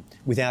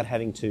without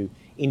having to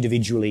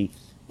individually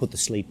put the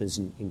sleepers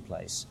in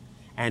place.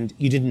 And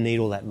you didn't need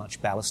all that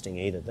much ballasting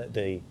either.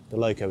 The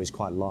loco is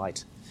quite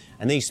light.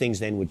 And these things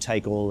then would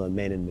take all the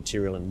men and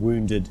material and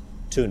wounded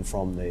to and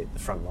from the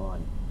front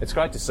line. It's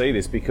great to see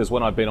this, because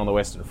when I've been on the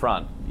Western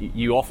Front,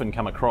 you often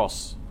come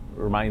across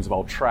remains of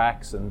old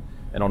tracks and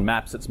And on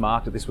maps, it's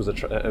marked that this was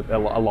a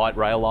light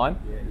rail line.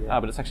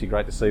 But it's actually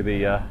great to see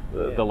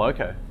the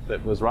loco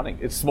that was running.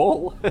 It's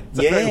small. It's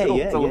a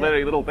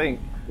very little thing.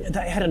 Yeah,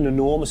 they had an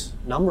enormous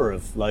number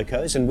of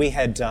locos, and we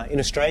had in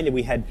Australia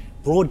we had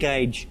broad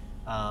gauge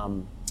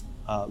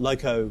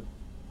loco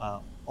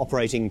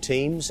operating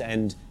teams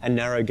and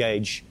narrow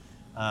gauge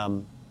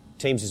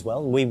teams as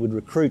well. And we would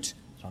recruit.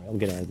 Sorry, I'll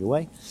get out of your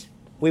way.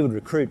 We would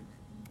recruit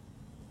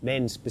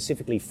men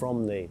specifically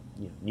from the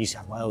New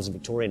South Wales and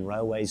Victorian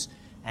railways.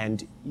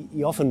 And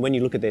you often, when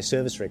you look at their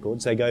service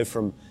records, they go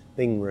from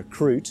being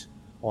recruit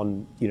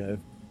on,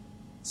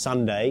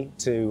 Sunday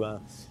to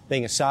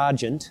being a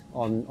sergeant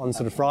on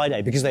sort of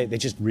Friday, because they're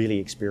just really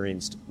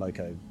experienced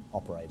loco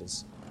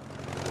operators.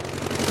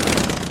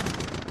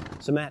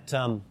 So Matt,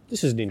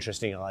 this is an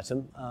interesting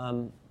item.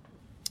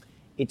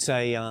 It's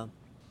a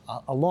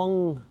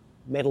long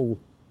metal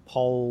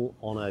pole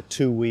on a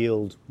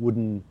two-wheeled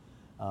wooden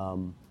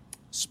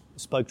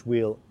spoked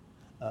wheel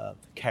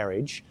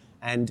carriage.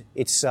 And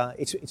it's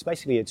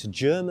basically a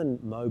German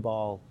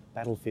mobile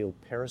battlefield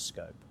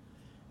periscope,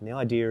 and the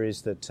idea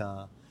is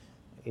that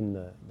in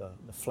the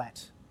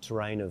flat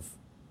terrain of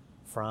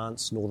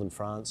France, northern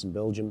France and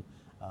Belgium,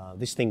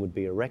 this thing would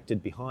be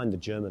erected behind the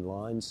German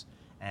lines,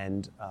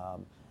 and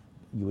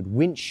you would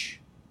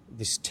winch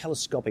this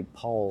telescopic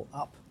pole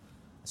up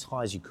as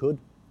high as you could,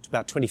 to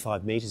about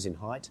 25 metres in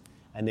height,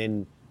 and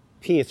then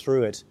peer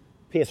through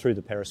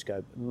the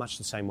periscope, much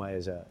the same way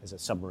as a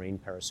submarine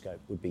periscope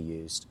would be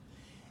used,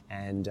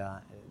 and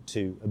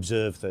to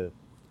observe the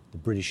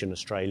British and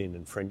Australian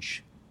and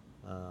French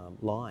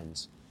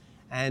lines.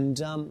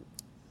 And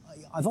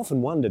I've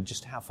often wondered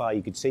just how far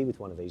you could see with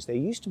one of these. There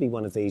used to be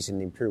one of these in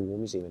the Imperial War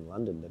Museum in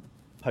London that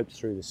poked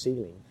through the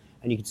ceiling,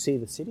 and you could see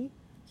the city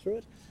through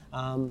it.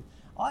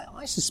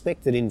 I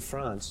suspect that in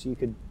France you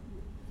could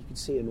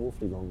see an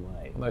awfully long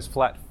way. On those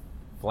flat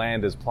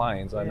Flanders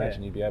plains, I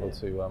imagine you'd be able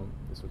to.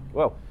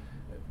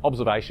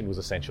 Observation was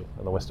essential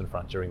on the Western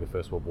Front during the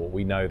First World War.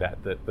 We know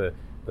that the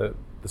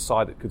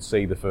side that could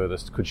see the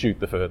furthest could shoot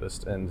the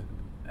furthest, and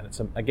it's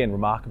again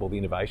remarkable, the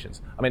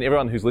innovations. I mean,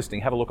 everyone who's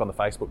listening, have a look on the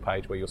Facebook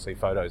page where you'll see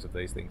photos of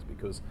these things,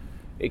 because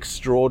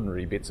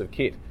extraordinary bits of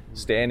kit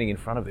standing in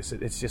front of this.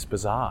 It's just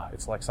bizarre.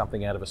 It's like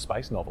something out of a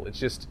space novel.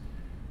 It's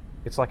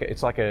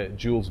like a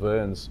Jules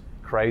Verne's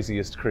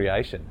craziest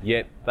creation.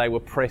 Yet they were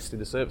pressed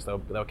into service. They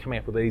were coming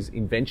up with these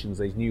inventions,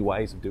 these new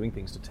ways of doing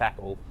things to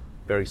tackle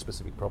very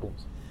specific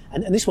problems.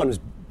 And this one was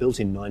built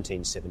in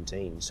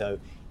 1917, so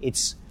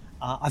it's.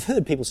 I've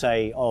heard people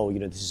say,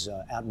 this is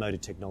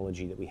outmoded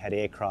technology, that we had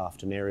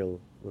aircraft and aerial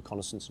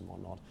reconnaissance and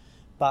whatnot.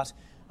 But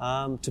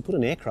to put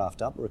an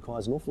aircraft up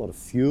requires an awful lot of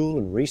fuel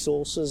and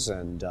resources,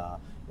 and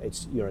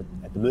you're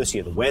at the mercy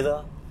of the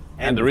weather.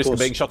 And the risk of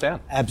being shot down.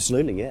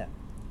 Absolutely, yeah.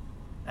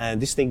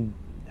 And this thing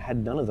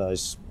had none of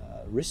those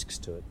risks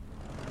to it.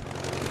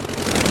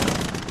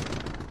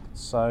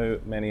 So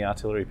many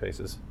artillery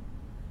pieces.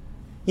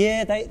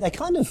 Yeah, they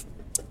kind of...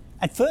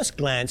 At first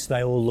glance,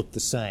 they all look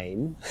the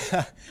same,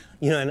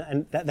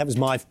 and that was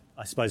my,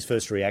 I suppose,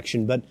 first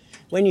reaction. But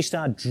when you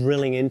start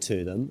drilling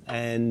into them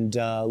and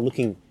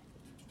looking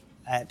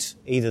at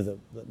either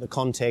the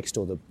context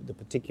or the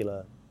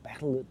particular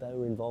battle that they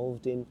were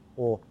involved in,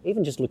 or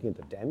even just looking at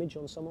the damage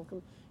on some of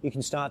them, you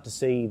can start to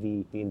see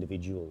the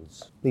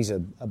individuals. These are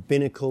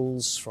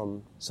binnacles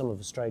from some of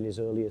Australia's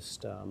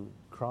earliest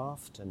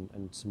craft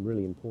and some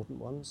really important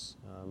ones.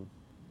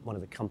 One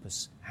of the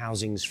compass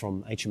housings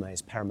from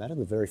HMAS Parramatta,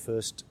 the very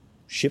first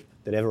ship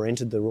that ever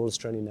entered the Royal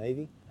Australian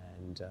Navy.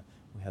 And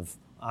we have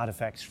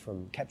artefacts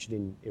captured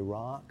in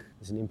Iraq.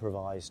 There's an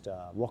improvised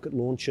rocket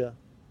launcher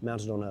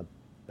mounted on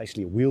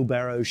basically a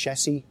wheelbarrow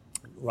chassis,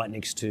 right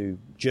next to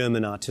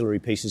German artillery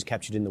pieces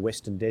captured in the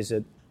Western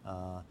Desert,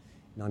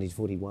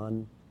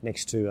 1941,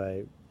 next to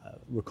a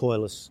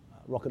recoilless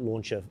rocket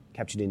launcher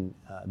captured in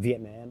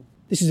Vietnam.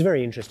 This is a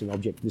very interesting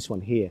object, this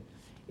one here.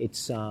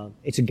 It's a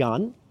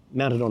gun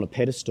mounted on a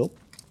pedestal.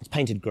 It's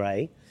painted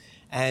grey,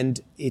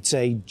 and it's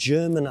a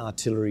German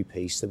artillery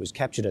piece that was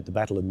captured at the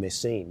Battle of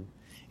Messines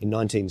in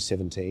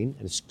 1917,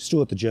 and it's still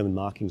got the German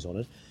markings on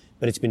it,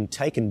 but it's been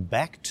taken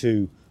back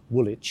to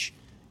Woolwich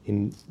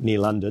near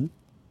London,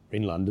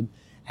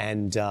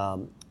 and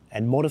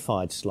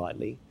modified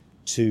slightly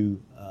to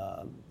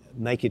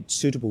make it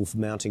suitable for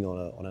mounting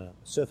on a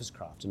surface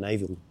craft, a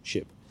naval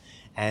ship.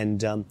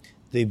 And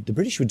the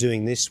British were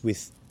doing this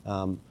with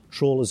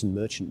trawlers and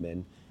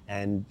merchantmen,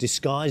 and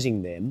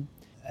disguising them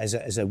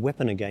as a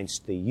weapon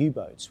against the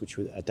U-boats, which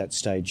were at that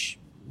stage,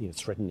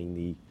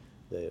 threatening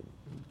the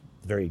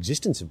very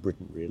existence of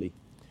Britain, really.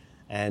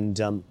 And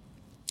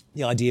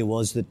the idea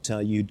was that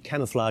you'd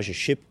camouflage a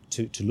ship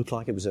to look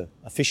like it was a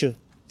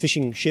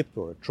fishing ship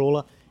or a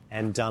trawler,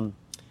 and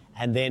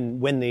then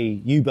when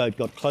the U-boat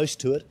got close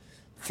to it,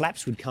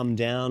 flaps would come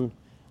down,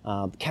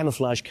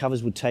 camouflage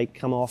covers would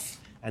come off,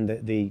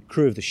 and the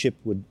crew of the ship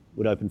would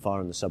open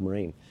fire on the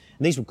submarine.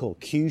 And these were called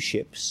Q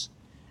ships.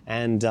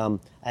 And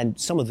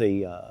some of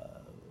the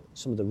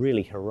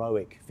really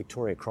heroic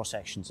Victoria Cross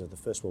actions of the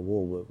First World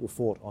War were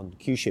fought on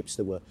Q ships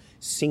that were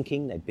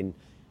sinking. They'd been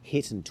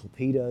hit and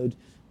torpedoed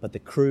but the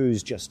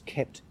crews just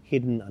kept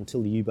hidden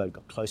until the U-boat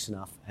got close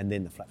enough, and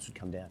then the flaps would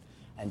come down.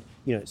 And,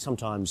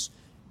 sometimes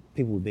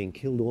people were being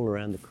killed all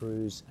around the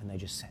cruise, and they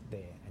just sat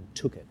there and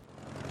took it.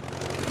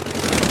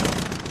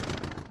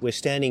 We're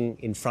standing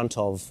in front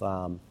of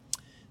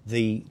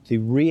the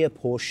rear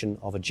portion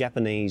of a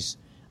Japanese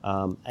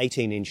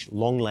 18-inch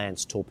long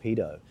lance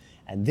torpedo.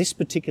 And this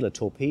particular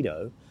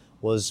torpedo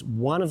was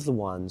one of the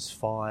ones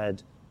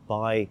fired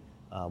by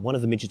one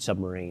of the midget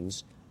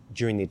submarines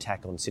during the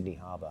attack on Sydney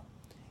Harbour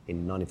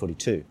in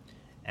 1942.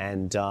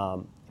 And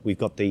we've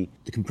got the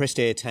compressed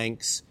air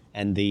tanks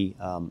and the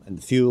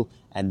fuel,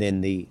 and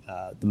then the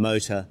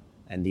motor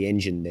and the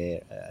engine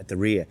there at the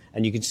rear.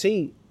 And you can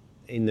see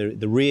in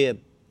the rear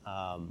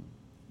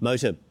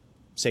motor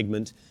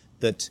segment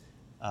that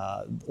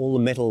all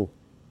the metal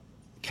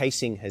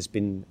casing has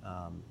been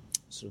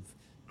sort of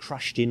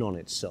crushed in on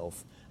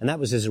itself, and that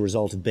was as a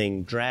result of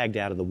being dragged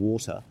out of the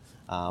water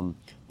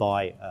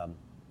by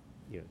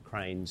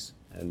cranes,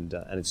 and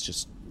it's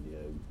just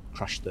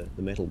crushed the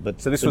metal.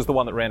 But so this was the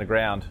one that ran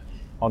aground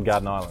on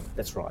Garden Island.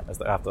 That's right.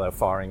 After they were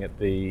firing at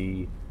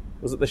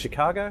was it the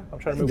Chicago? I'm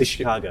trying to remember. The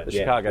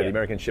Chicago, the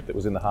American ship that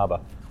was in the harbour,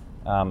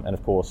 and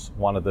of course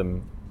one of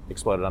them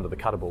exploded under the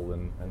Cuttable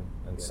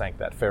and sank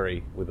that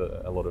ferry with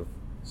a lot of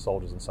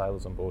soldiers and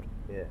sailors on board.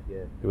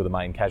 Who were the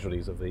main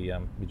casualties of the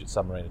midget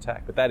submarine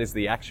attack. But that is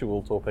the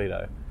actual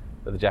torpedo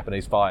that the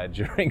Japanese fired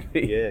during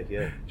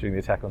the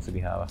attack on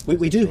Sydney Harbour.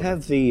 We do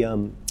have the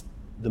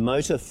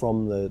motor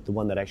from the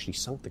one that actually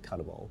sunk the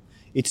Cuttable.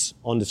 It's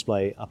on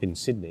display up in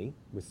Sydney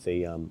with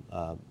the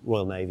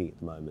Royal Navy at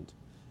the moment.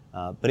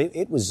 But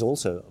it was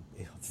also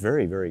a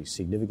very, very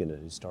significant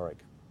and historic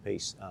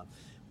piece.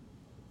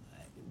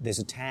 There's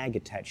a tag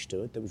attached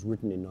to it that was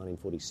written in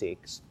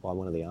 1946 by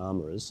one of the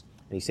armourers,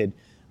 and he said,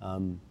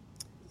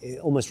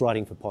 almost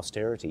writing for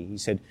posterity, he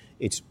said,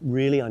 it's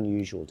really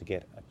unusual to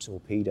get a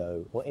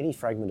torpedo or any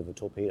fragment of a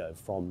torpedo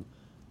from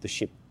the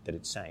ship that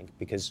it sank,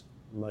 because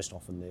most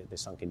often they're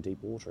sunk in deep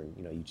water and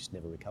you just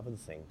never recover the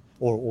thing,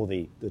 or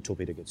the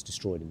torpedo gets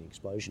destroyed in the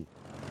explosion.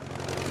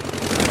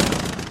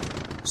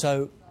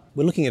 So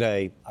we're looking at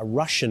a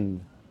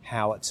Russian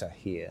howitzer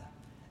here,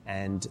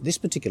 and this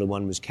particular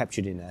one was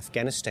captured in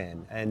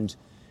Afghanistan, and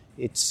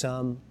it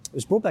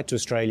was brought back to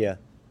Australia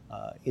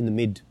in the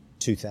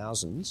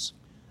mid-2000s.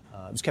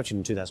 It was captured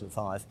in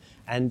 2005,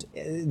 and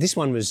this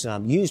one was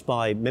used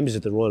by members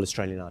of the Royal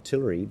Australian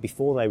Artillery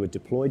before they were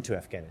deployed to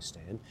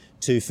Afghanistan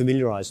to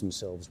familiarise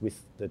themselves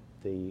with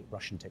the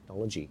Russian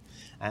technology.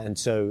 And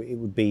so it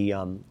would be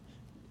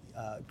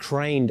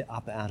craned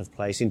up out of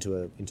place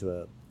into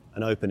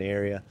an open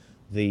area.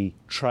 The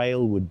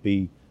trail would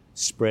be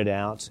spread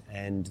out,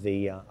 and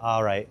the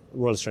RA,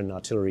 Royal Australian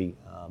Artillery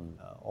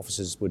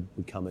officers would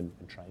come and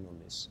train on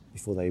this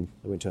before they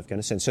went to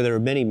Afghanistan. So there are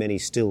many, many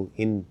still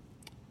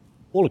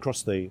all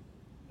across the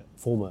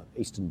former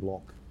Eastern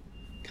Bloc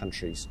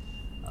countries.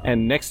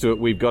 And next to it,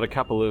 we've got a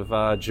couple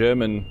of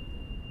German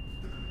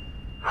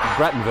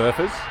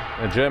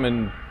Brattenwerfers,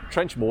 German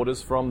trench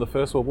mortars from the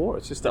First World War.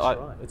 It's just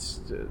it's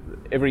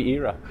every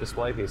era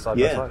displayed here side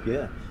by side.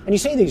 Yeah. And you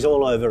see these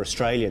all over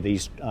Australia,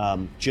 these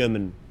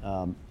German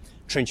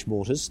trench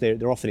mortars.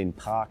 They're often in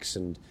parks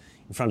and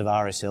in front of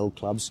RSL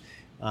clubs.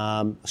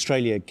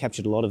 Australia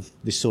captured a lot of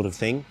this sort of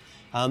thing.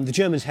 The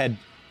Germans had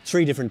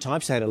 3 different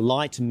types. They had a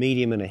light,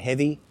 medium and a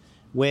heavy.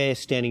 We're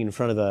standing in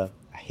front of a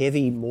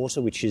heavy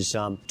mortar, which is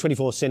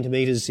 24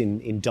 centimetres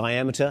in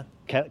diameter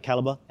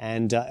calibre,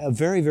 and a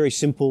very, very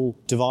simple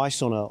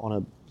device on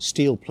a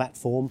steel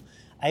platform,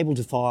 able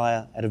to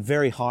fire at a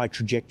very high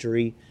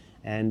trajectory.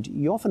 And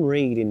you often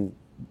read in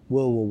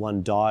World War I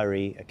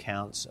diary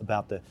accounts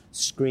about the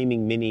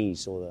screaming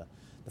minis, or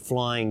the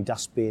flying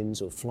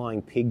dustbins, or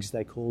flying pigs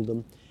they called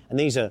them. And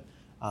these are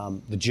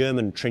the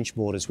German trench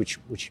mortars which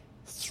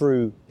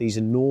threw these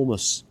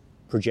enormous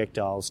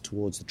projectiles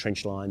towards the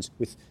trench lines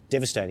with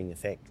devastating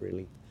effect,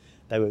 really.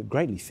 They were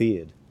greatly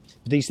feared.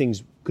 But these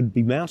things could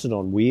be mounted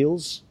on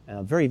wheels,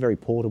 very, very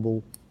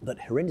portable, but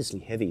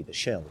horrendously heavy, the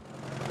shell.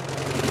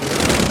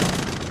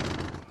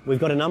 We've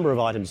got a number of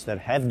items that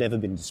have never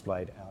been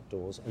displayed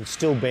outdoors and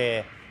still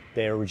bear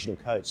their original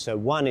coats. So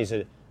one is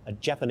a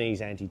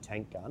Japanese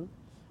anti-tank gun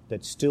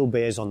that still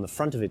bears on the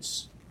front of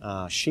its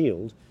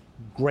shield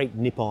great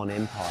Nippon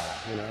Empire.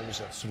 It was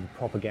a sort of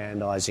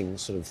propagandizing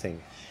sort of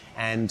thing.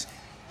 And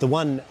the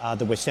one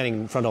that we're standing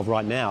in front of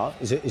right now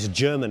is a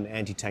German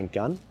anti-tank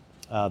gun,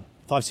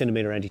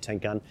 5-centimetre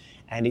anti-tank gun,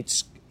 and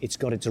it's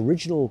got its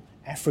original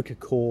Afrika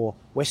Korps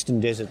Western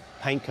Desert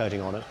paint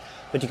coating on it.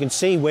 But you can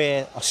see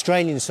where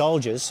Australian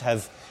soldiers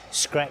have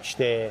scratched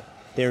their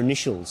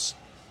initials.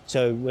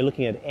 So we're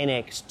looking at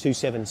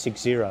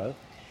NX2760,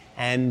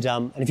 and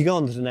if you go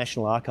onto the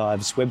National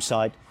Archives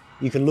website,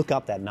 you can look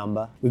up that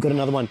number. We've got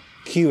another one,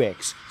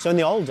 QX. So in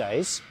the old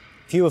days,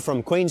 if you were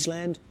from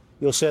Queensland,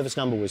 your service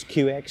number was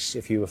QX.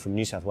 If you were from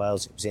New South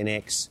Wales, it was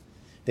NX.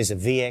 There's a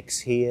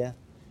VX here,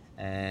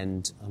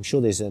 and I'm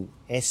sure there's an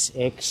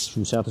SX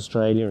from South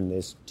Australia, and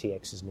there's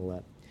TXs and all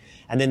that.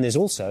 And then there's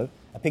also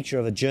a picture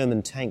of a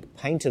German tank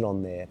painted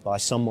on there by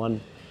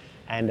someone,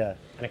 and a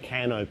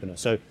can opener.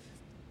 So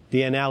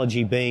The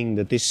analogy being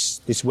that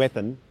this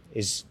weapon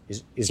is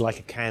like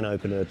a can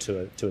opener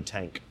to a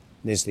tank.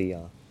 There's the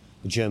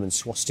German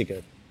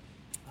swastika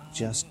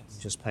just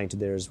painted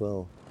there as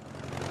well.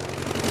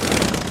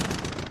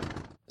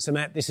 So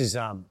Matt, this is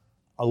a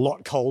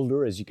lot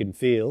colder, as you can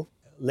feel,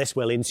 less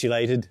well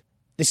insulated.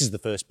 This is the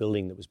first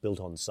building that was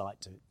built on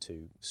site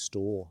to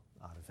store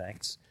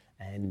artefacts,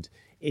 and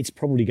it's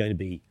probably going to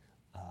be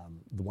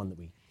the one that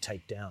we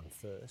take down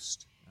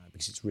first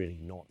because it's really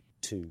not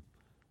to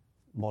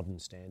modern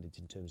standards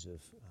in terms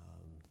of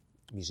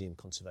museum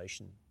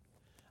conservation.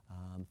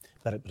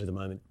 But at the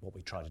moment, what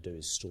we try to do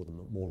is store the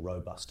more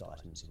robust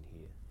items in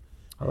here.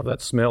 I love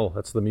that smell.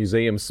 That's the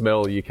museum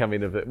smell. You come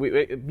in of it.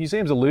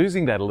 Museums are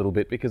losing that a little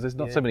bit because there's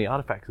not so many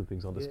artefacts and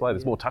things on display.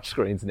 There's more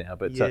touchscreens now,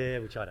 but which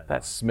I don't that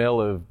like.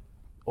 smell of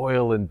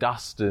oil and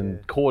dust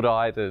and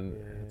cordite, and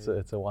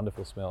it's a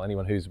wonderful smell.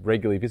 Anyone who's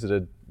regularly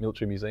visited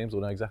military museums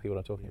will know exactly what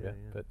I'm talking about.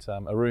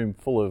 But a room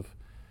full of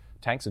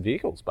tanks and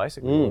vehicles,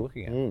 basically, we're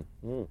looking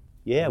at.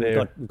 Yeah,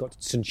 we've got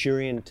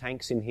Centurion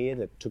tanks in here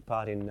that took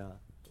part in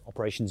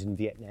operations in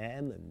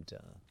Vietnam, and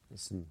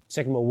there's some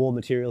Second World War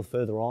material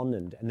further on,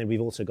 and then we've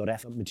also got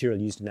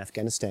material used in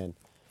Afghanistan.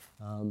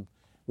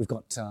 We've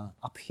got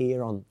up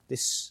here on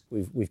this,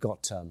 we've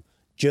got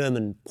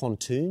German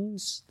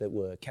pontoons that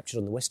were captured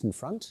on the Western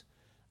Front,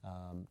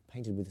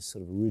 painted with a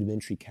sort of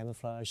rudimentary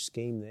camouflage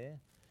scheme there,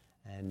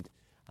 and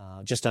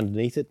just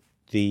underneath it,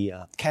 the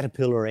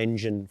Caterpillar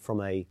engine from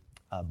a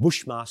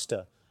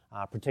Bushmaster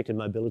protected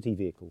mobility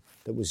vehicle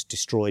that was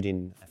destroyed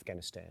in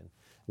Afghanistan.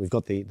 We've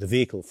got the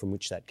vehicle from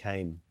which that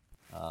came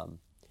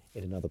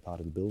in another part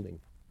of the building.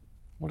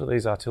 What are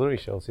these artillery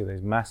shells here,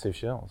 these massive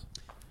shells?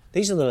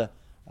 These are the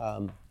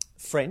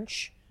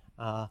French.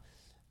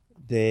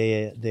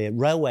 They're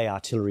railway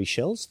artillery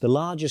shells, the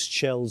largest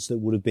shells that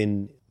would have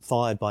been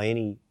fired by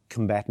any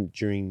combatant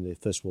during the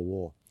First World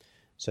War.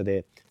 So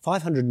they're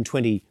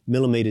 520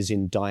 millimetres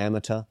in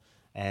diameter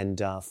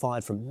and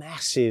fired from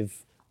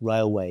massive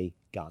railway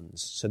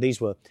guns. So these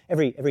were,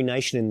 every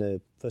nation in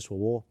the First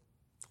World War,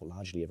 or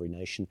largely every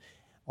nation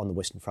on the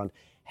Western Front,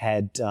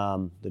 had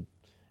the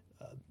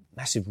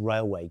massive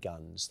railway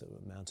guns that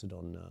were mounted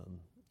on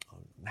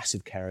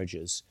massive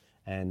carriages.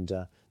 And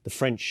the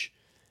French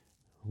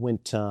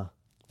went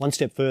one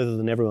step further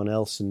than everyone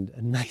else and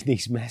made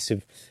these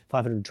massive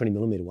 520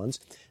 millimetre ones.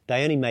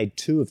 They only made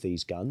 2 of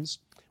these guns.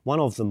 One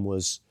of them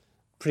was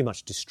pretty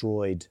much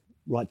destroyed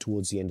right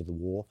towards the end of the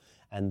war,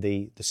 and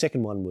the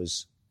second one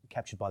was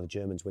captured by the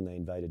Germans when they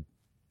invaded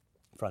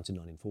France in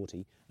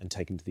 1940 and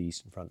taken to the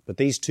Eastern Front. But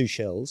these 2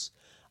 shells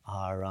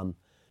are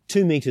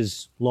 2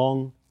 metres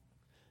long.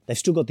 They've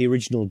still got the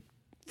original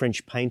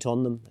French paint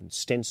on them and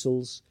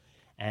stencils,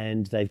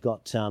 and they've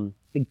got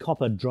big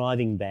copper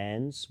driving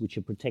bands which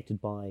are protected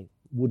by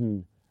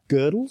wooden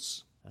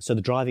girdles. So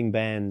the driving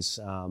bands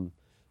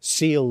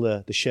seal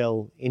the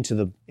shell into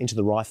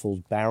the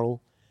rifle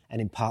barrel and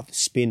impart the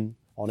spin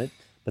on it,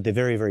 but they're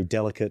very, very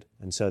delicate,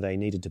 and so they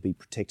needed to be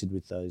protected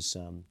with those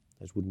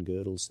wooden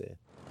girdles there.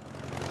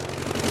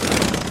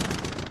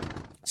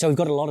 So we've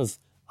got a lot of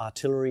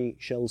artillery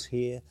shells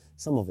here.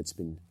 Some of it's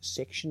been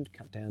sectioned,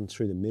 cut down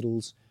through the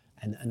middles,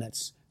 and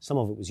that's some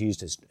of it was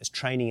used as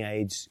training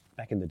aids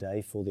back in the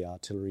day for the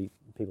artillery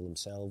people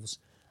themselves.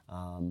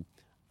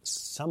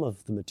 Some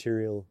of the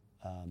material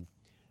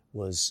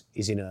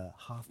is in a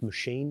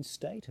half-machined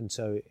state, and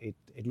so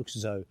it looks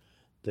as though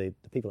the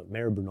people at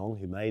Maribyrnong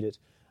who made it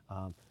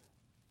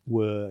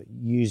were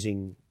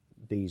using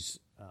these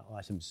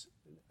items,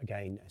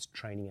 again, as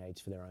training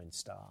aids for their own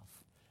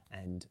staff.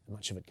 And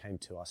much of it came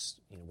to us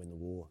when the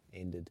war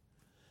ended.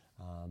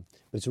 But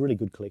it's a really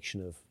good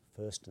collection of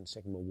First and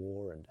Second World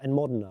War and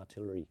modern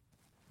artillery.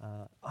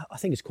 I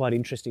think it's quite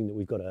interesting that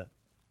we've got a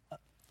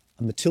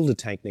Matilda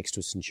tank next to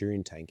a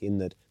Centurion tank, in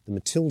that the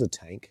Matilda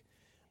tank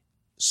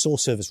saw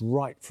service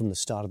right from the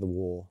start of the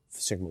war,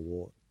 the Second World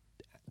War,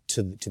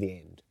 to the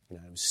end. It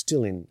was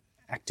still in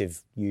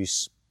active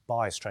use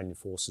by Australian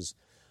forces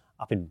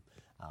up in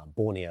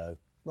Borneo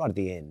right at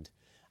the end.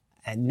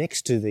 And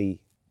next to a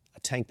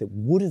tank that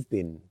would have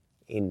been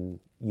in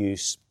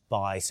use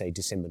by, say,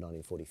 December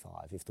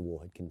 1945 if the war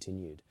had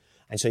continued.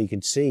 And so you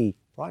could see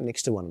right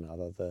next to one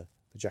another the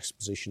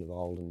juxtaposition of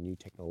old and new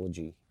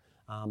technology.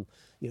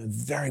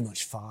 Very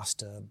much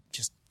faster,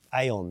 just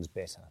aeons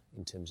better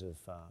in terms of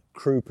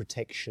crew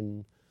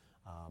protection,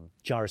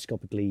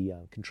 gyroscopically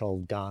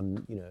controlled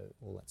gun,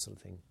 all that sort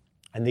of thing.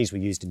 And these were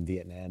used in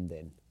Vietnam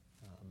then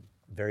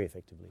very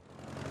effectively.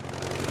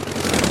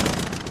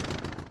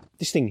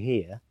 This thing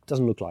here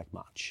doesn't look like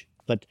much,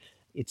 but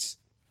it's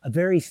a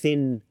very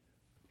thin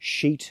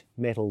sheet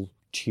metal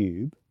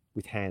tube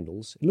with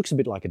handles. It looks a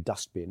bit like a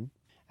dustbin,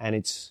 and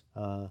it's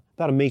about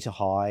 1 metre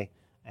high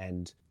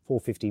and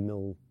 450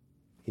 mil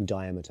in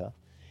diameter.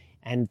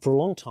 And for a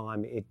long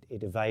time, it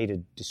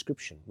evaded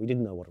description. We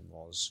didn't know what it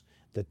was.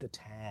 The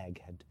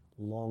tag had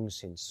long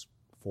since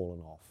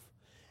fallen off.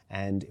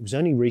 And it was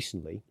only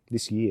recently,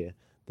 this year,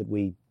 that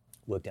we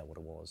worked out what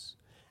it was.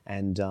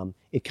 And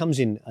it comes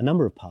in a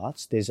number of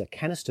parts. There's a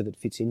canister that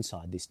fits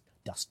inside this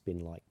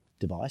dustbin-like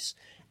device,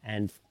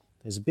 and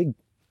there's a big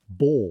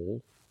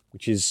ball,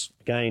 which is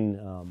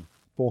again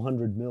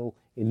 400 mil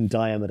in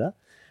diameter,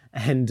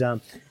 and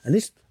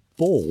this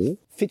ball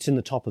fits in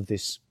the top of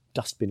this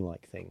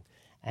dustbin-like thing,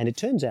 and it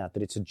turns out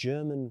that it's a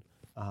German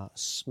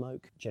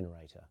smoke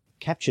generator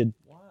captured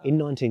in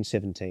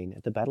 1917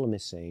 at the Battle of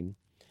Messines,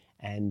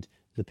 and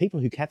the people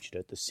who captured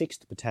it, the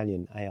 6th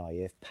Battalion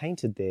AIF,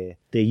 painted their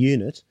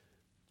unit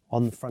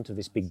on the front of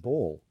this big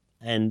ball.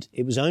 And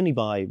it was only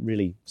by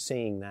really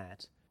seeing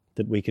that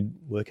we could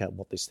work out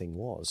what this thing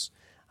was.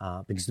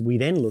 Because we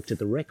then looked at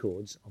the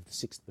records of the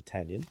 6th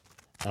Battalion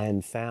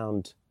and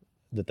found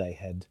that they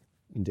had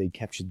indeed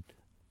captured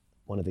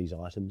one of these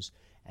items.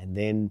 And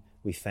then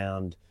we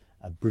found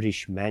a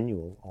British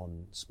manual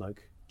on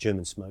smoke,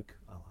 German smoke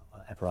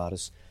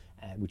apparatus,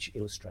 which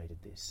illustrated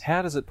this.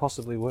 How does it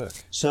possibly work?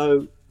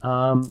 So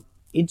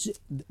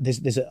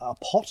there's a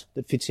pot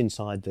that fits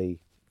inside the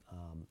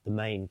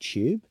main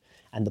tube,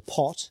 and the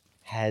pot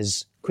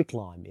has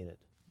quicklime in it.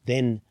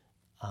 Then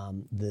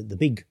the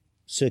big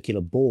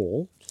circular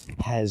ball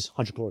has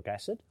hydrochloric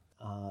acid.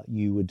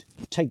 You would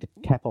take the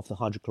cap off the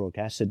hydrochloric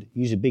acid,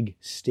 use a big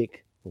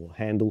stick or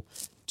handle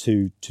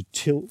to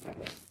tilt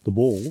the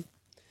ball.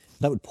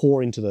 That would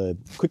pour into the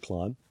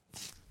quicklime,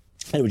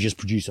 and it would just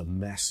produce a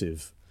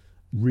massive,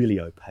 really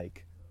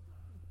opaque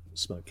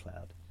smoke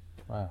cloud.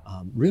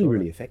 Wow.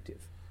 Really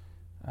effective.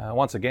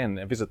 Once again,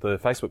 visit the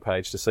Facebook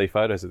page to see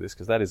photos of this,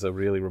 because that is a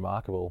really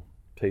remarkable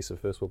piece of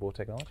First World War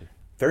technology.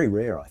 Very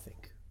rare, I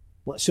think.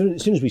 Well, as soon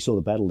as we saw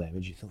the battle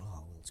damage, you thought,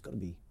 oh, well, it's got to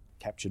be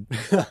captured.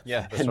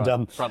 Yeah, that's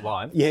right. Front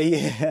line.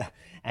 Yeah.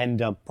 And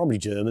probably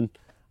German.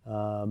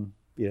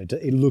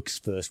 It looks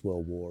First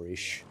World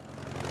War-ish.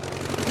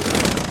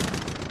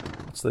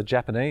 It's the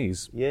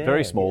Japanese,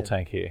 very small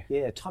tank here.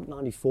 Yeah, Type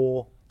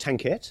 94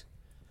 tankette.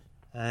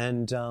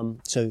 And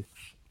so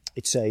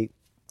it's a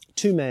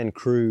two-man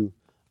crew,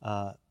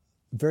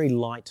 very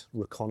light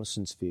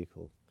reconnaissance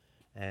vehicle.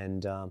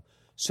 And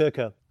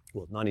circa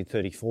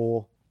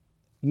 1934,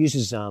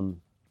 uses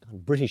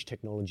British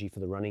technology for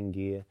the running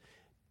gear,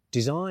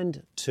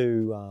 designed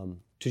to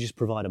just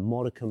provide a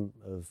modicum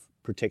of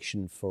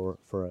protection for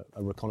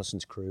a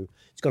reconnaissance crew.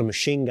 It's got a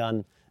machine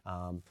gun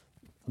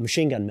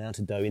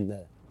mounted though in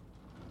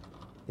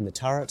the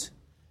turret,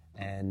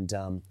 and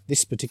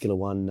this particular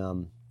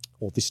one,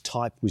 or this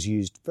type, was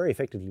used very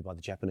effectively by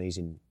the Japanese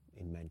in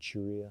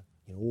Manchuria,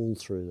 all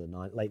through the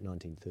late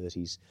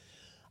 1930s.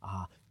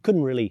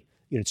 Couldn't really,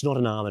 it's not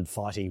an armoured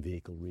fighting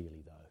vehicle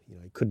really though.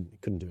 It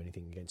couldn't do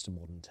anything against a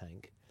modern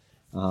tank.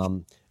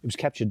 It was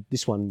captured.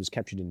 This one was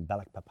captured in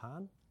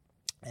Balikpapan,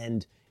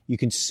 and you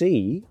can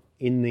see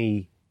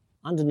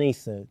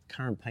underneath the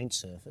current paint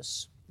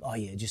surface. Oh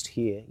yeah, just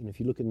here. If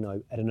you look at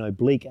an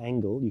oblique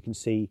angle, you can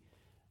see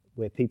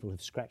where people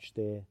have scratched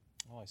their.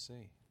 Oh, I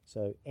see.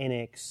 So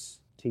NX,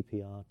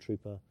 TPR,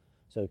 Trooper.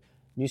 So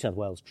New South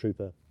Wales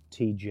Trooper,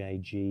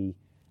 TJG,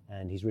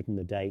 and he's written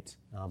the date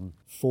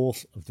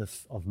 4th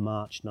of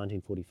March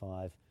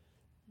 1945.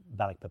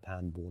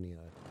 Balikpapan, Borneo.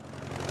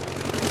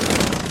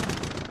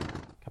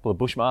 A couple of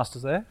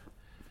Bushmasters there.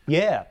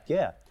 Yeah.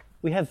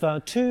 We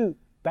have two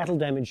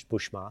battle-damaged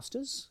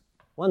Bushmasters.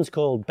 One's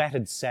called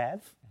Battered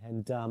Sav,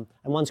 and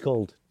one's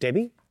called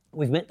Debbie.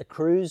 We've met the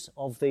crews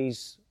of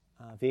these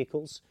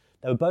vehicles.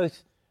 They were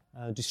both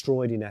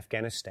destroyed in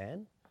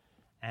Afghanistan.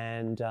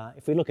 And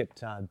if we look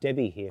at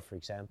Debbie here, for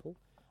example,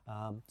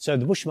 so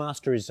the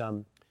Bushmaster is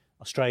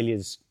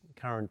Australia's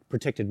current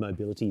protected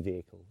mobility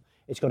vehicle.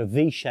 It's got a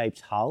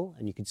V-shaped hull,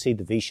 and you can see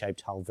the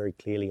V-shaped hull very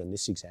clearly on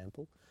this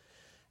example.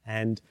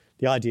 And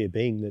the idea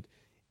being that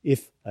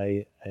if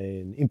an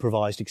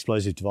improvised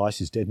explosive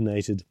device is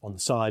detonated on the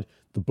side,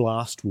 the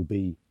blast will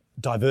be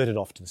diverted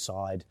off to the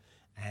side,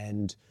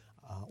 and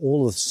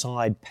all of the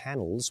side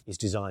panels is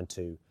designed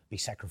to be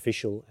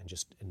sacrificial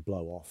and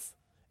blow off.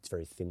 It's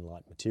very thin,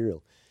 light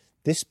material.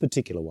 This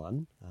particular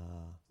one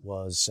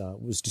was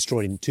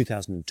destroyed in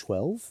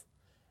 2012.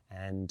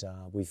 And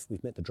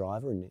we've met the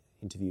driver and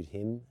interviewed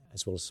him,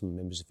 as well as some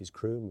members of his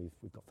crew, and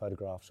we've got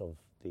photographs of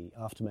the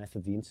aftermath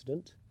of the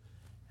incident.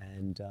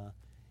 And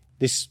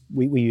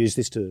we use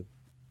this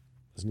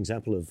as an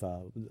example of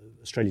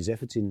Australia's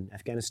efforts in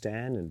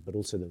Afghanistan, but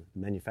also the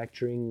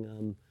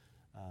manufacturing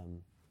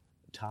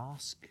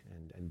task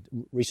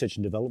and research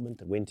and development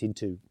that went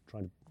into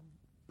trying to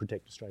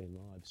protect Australian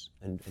lives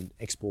and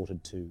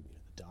exported to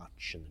the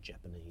Dutch and the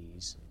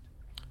Japanese.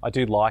 I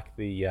do like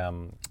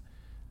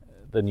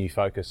the new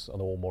focus on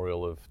the War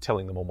Memorial of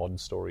telling the more modern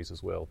stories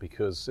as well,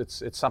 because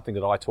it's something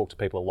that I talk to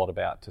people a lot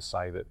about, to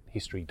say that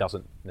history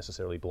doesn't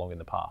necessarily belong in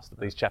the past, that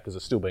these chapters are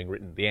still being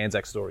written, the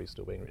Anzac story is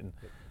still being written.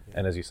 Yeah.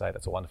 And as you say,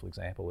 that's a wonderful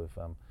example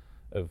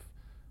of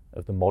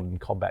the modern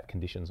combat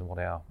conditions and what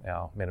our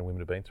men and women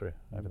have been through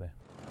over there.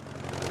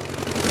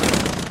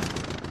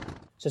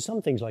 So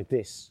some things like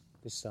this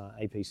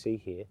APC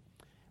here,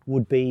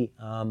 would be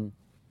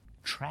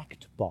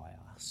tracked by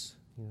us.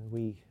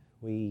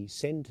 We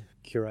send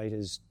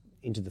curators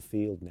into the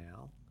field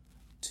now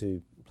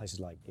to places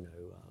like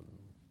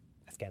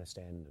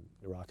Afghanistan and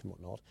Iraq and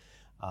whatnot,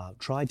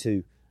 try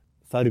to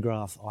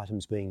photograph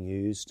items being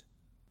used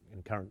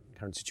in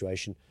current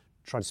situation,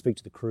 try to speak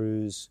to the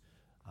crews,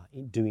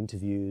 do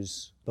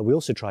interviews, but we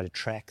also try to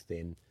track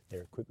then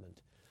their equipment.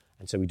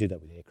 And so we do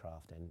that with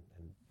aircraft and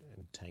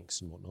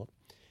tanks and whatnot.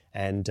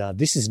 And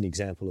this is an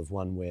example of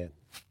one where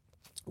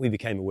we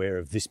became aware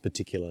of this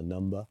particular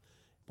number,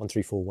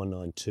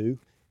 134192,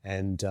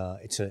 and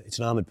it's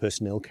an armoured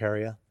personnel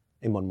carrier,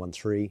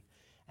 M113,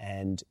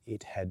 and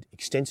it had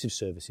extensive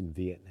service in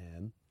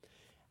Vietnam.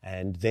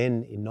 And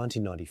then in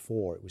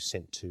 1994, it was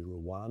sent to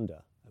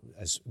Rwanda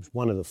as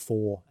one of the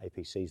 4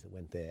 APCs that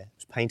went there. It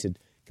was painted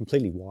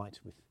completely white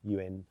with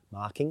UN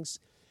markings.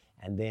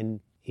 And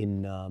then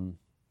in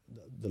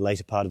the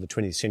later part of the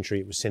 20th century,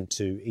 it was sent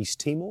to East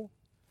Timor,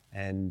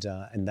 and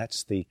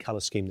that's the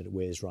colour scheme that it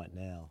wears right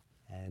now.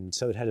 And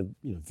so it had a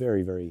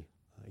very, very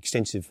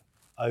extensive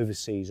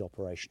overseas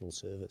operational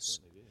service.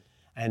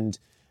 And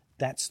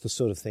that's the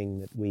sort of thing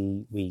that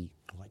we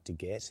like to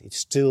get. It's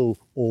still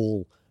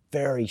all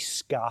very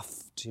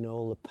scuffed,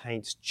 all the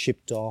paint's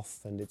chipped off,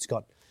 and it's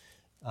got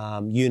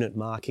unit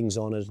markings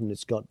on it, and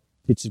it's got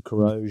bits of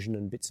corrosion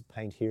and bits of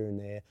paint here and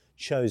there. It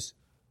shows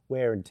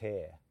wear and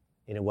tear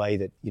in a way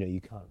that you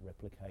can't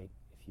replicate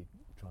if you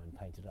try and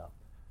paint it up.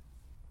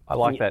 I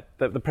like that.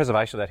 The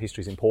preservation of that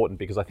history is important,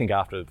 because I think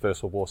after the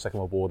First World War, Second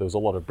World War, there was a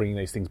lot of bringing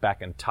these things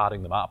back and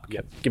tarting them up,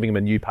 giving them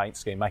a new paint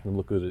scheme, making them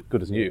look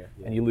good as new,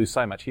 and you lose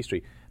so much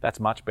history. That's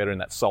much better in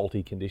that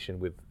salty condition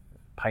with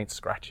paint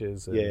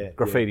scratches and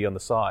graffiti on the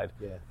side.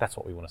 Yeah. That's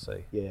what we want to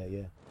see.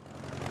 Yeah.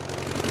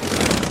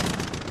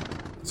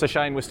 So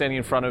Shane, we're standing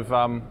in front of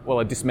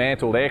a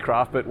dismantled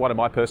aircraft, but one of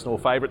my personal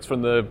favourites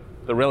from the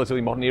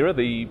relatively modern era,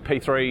 the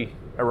P3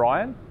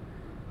 Orion,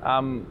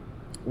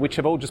 which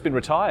have all just been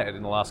retired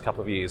in the last couple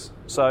of years.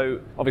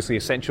 So obviously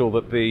essential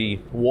that the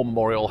War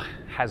Memorial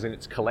has in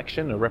its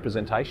collection a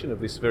representation of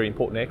this very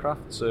important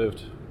aircraft that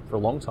served for a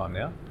long time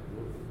now.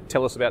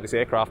 Tell us about this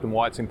aircraft and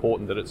why it's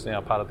important that it's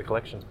now part of the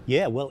collection.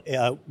 Yeah, well,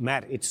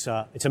 Matt, it's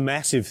a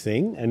massive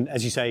thing, and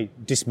as you say,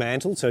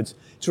 dismantled, so it's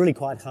really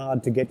quite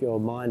hard to get your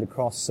mind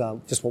across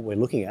just what we're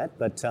looking at,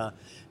 but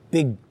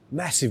big,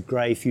 massive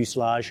grey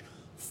fuselage,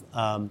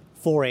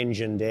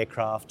 4-engined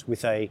aircraft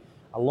with a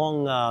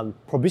long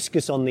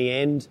proboscis on the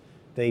end,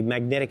 the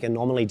magnetic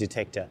anomaly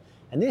detector.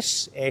 And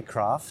this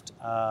aircraft,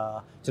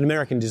 it's an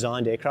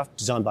American-designed aircraft,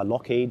 designed by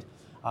Lockheed,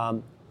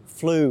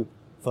 flew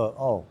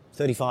for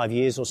 35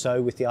 years or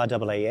so with the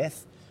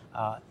RAAF.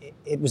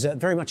 It was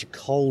very much a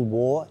Cold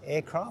War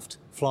aircraft,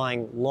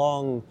 flying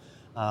long,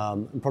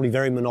 probably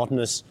very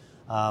monotonous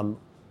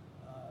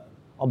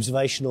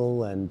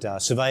observational and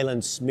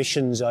surveillance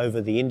missions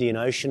over the Indian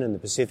Ocean and the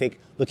Pacific,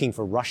 looking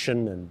for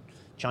Russian and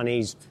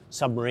Chinese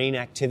submarine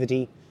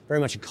activity,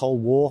 very much a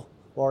Cold War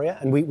warrior,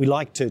 and we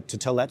like to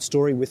tell that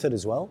story with it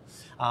as well,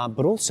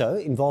 but also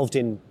involved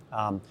in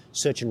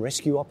search and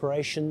rescue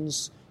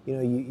operations.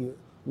 You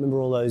remember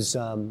all those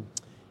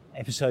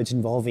episodes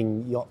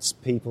involving yachts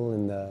people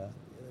in the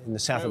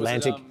South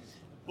Atlantic?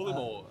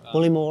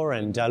 Bullimore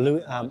and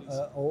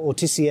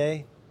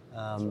Ortissier,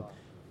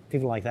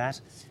 people like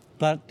that.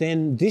 But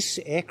then this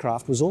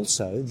aircraft was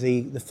also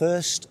the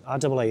first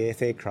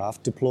RAAF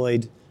aircraft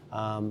deployed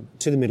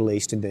to the Middle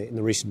East in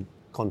the recent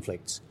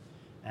conflicts,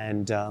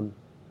 and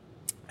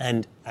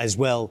as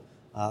well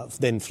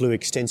then flew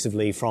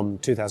extensively from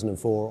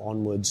 2004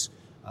 onwards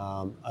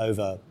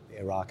over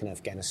Iraq and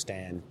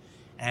Afghanistan.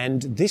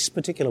 And this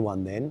particular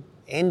one then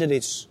ended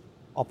its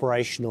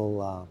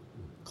operational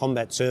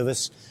combat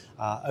service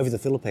over the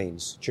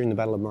Philippines during the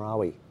Battle of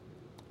Marawi.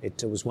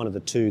 It was one of the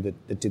 2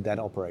 that did that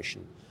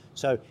operation.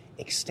 So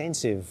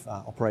extensive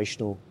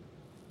operational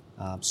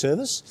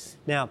service.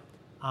 Now,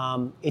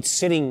 it's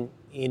sitting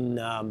in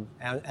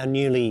our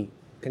newly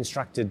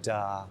constructed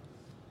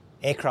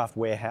aircraft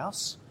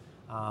warehouse,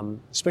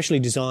 specially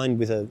designed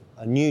with a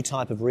new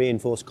type of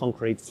reinforced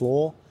concrete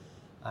floor,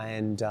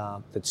 and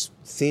that's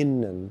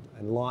thin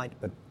and light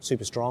but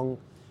super strong.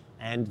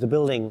 And the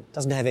building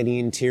doesn't have any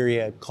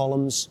interior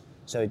columns,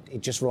 so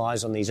it just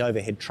relies on these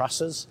overhead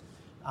trusses.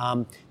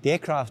 The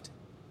aircraft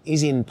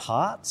is in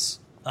parts,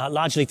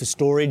 largely for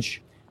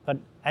storage, but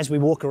as we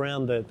walk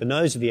around the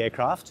nose of the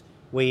aircraft,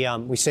 we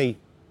see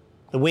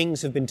the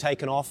wings have been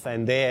taken off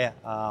and they're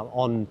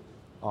on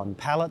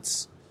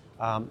pallets.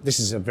 This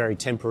is a very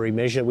temporary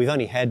measure. We've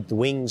only had the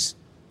wings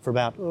for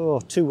about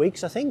 2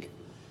 weeks, I think.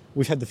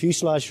 We've had the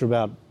fuselage for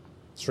about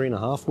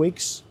 3.5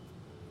 weeks,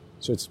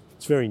 so it's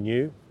very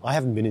new. I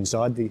haven't been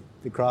inside the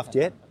craft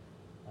yet.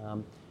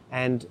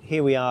 And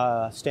here we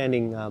are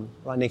standing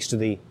right next to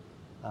the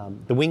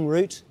wing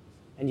root,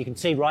 and you can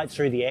see right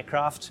through the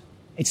aircraft.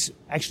 It's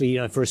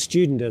actually, for a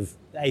student of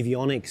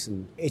avionics,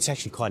 and it's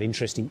actually quite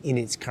interesting in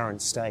its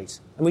current state.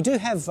 And we do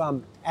have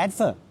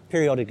ADFA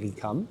periodically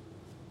come,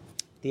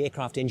 the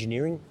aircraft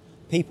engineering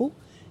people,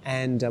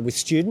 and with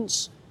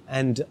students,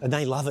 and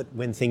they love it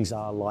when things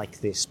are like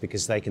this,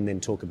 because they can then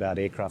talk about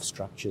aircraft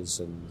structures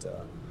and...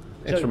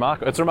 It's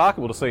remarkable. It's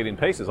remarkable to see it in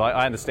pieces.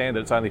 I understand that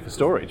it's only for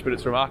storage, but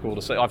it's remarkable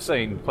to see. I've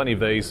seen plenty of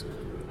these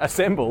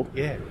assembled.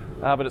 Yeah.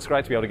 But it's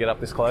great to be able to get up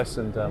this close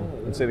and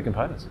see the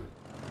components.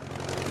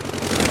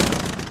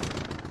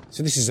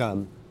 So this is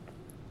a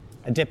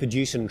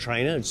Depaducin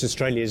trainer. It's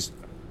Australia's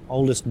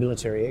oldest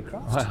military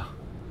aircraft. Wow.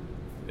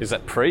 Is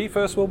that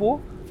pre-First World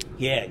War?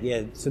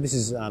 Yeah. So this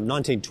is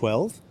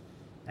 1912,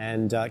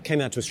 and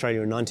came out to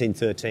Australia in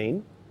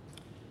 1913.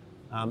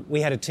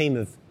 We had a team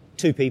of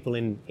 2 people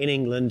in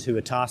England who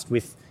were tasked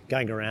with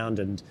going around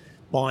and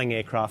buying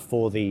aircraft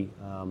for the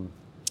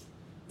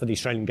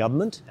Australian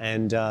government,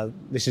 and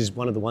this is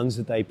one of the ones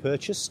that they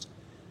purchased.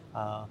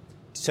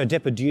 So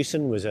Depper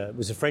Dewson was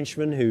a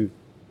Frenchman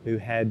who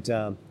had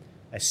a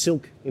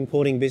silk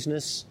importing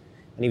business,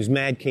 and he was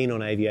mad keen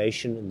on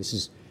aviation. And this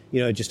is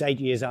just 8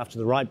 years after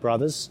the Wright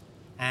brothers,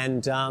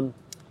 and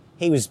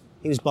he was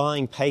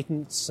buying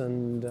patents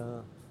and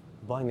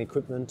buying the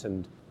equipment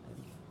and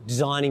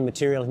designing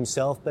material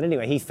himself. But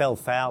anyway, he fell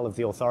foul of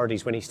the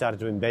authorities when he started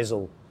to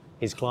embezzle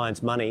his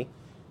clients' money.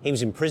 He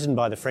was imprisoned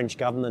by the French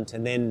government,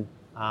 and then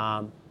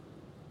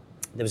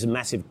there was a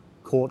massive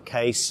court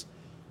case.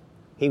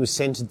 He was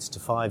sentenced to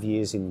 5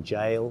 years in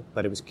jail,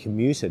 but it was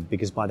commuted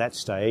because by that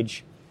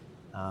stage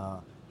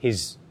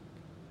his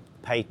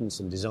patents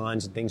and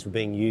designs and things were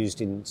being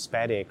used in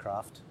SPAD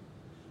aircraft.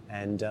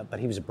 But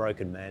he was a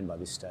broken man by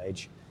this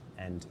stage,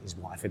 and his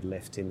wife had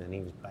left him, and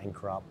he was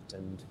bankrupt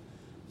and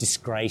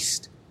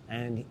disgraced,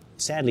 and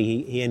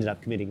sadly he ended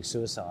up committing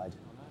suicide.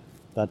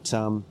 But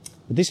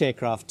this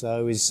aircraft,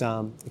 though,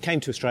 it came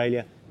to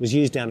Australia, was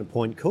used down at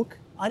Point Cook.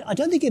 I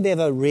don't think it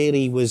ever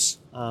really was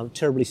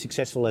terribly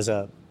successful as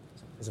a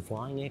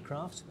flying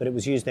aircraft, but it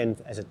was used then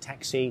as a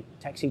taxi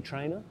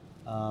trainer,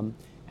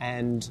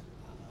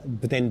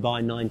 but then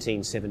by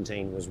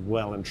 1917 was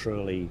well and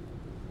truly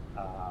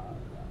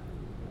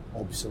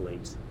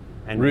obsolete.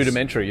 And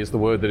rudimentary is the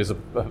word that is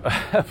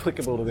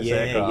applicable to this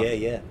aircraft.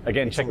 Yeah.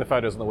 Again, check the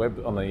photos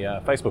on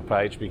the Facebook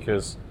page,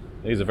 because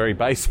these are very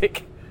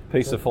basic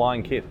piece of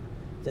flying kit.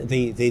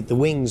 The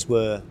wings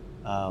were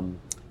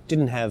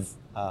didn't have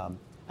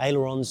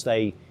ailerons.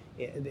 They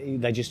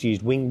just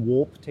used wing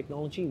warp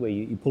technology, where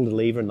you pulled a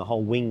lever and the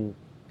whole wing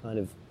kind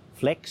of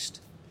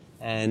flexed,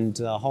 and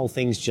the whole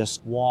thing's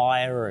just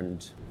wire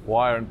and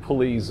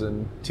pulleys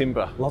and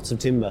timber. Lots of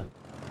timber.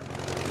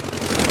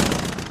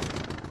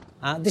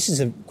 This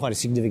is quite a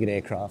significant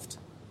aircraft.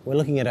 We're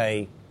looking at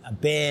a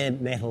bare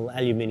metal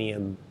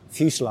aluminium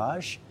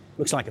fuselage.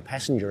 Looks like a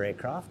passenger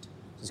aircraft.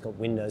 It's got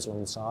windows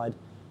along the side,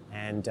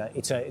 and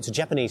it's a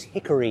Japanese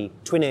Hickory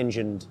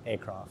twin-engined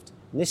aircraft.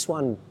 And this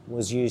one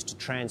was used to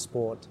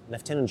transport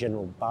Lieutenant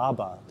General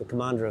Barber, the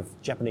commander of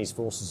Japanese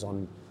forces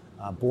on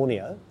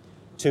Borneo,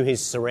 to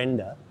his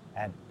surrender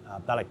at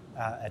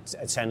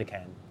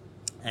Sandakan.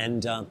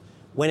 And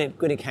when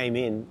it came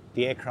in,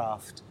 the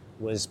aircraft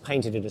was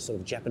painted in a sort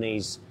of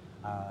Japanese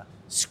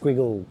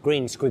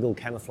green squiggle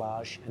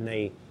camouflage, and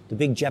the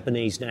big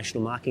Japanese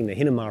national marking, the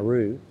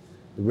Hinamaru,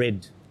 the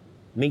red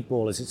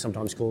meatball as it's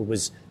sometimes called,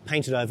 was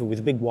painted over with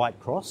a big white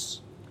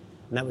cross,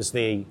 and that was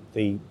the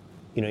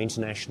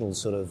international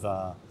sort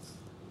of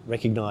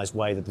recognised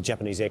way that the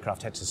Japanese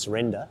aircraft had to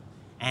surrender.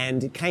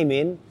 And it came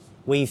in,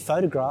 we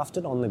photographed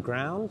it on the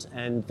ground,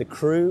 and the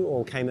crew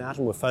all came out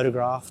and were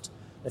photographed.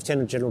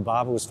 Lieutenant General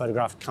Barber was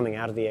photographed coming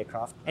out of the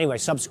aircraft. Anyway,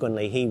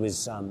 subsequently he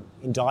was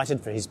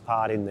indicted for his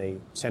part in the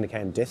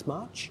Sandakan Death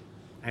March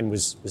and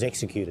was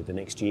executed the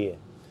next year.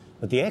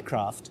 But the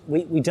aircraft,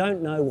 we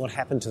don't know what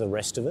happened to the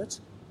rest of it.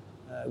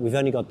 We've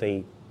only got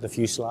the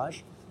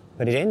fuselage,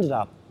 but it ended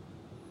up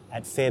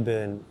at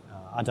Fairburn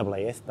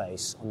RAAF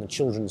base on the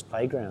children's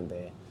playground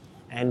there.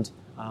 And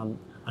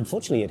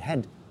unfortunately it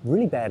had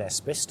really bad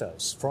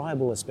asbestos,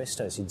 friable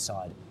asbestos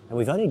inside. And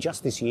we've only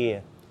just this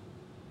year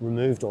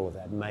removed all of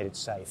that and made it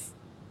safe.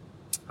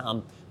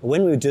 But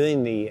when we were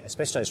doing the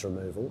asbestos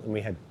removal, and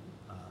we had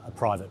a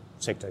private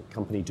sector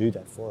company do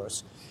that for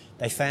us,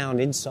 they found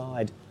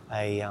inside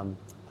a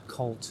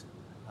Colt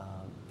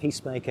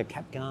Peacemaker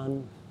cap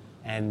gun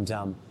and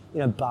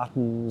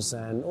buttons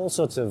and all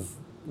sorts of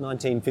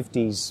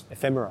 1950s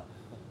ephemera,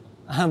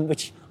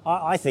 which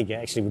I think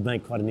actually would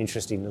make quite an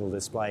interesting little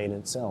display in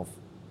itself.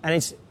 And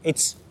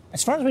it's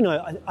as far as we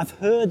know, I've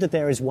heard that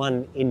there is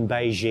one in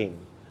Beijing,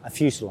 a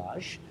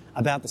fuselage,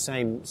 about the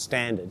same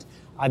standard.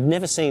 I've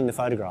never seen the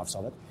photographs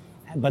of it,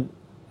 but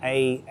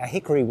a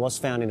Hickory was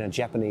found in a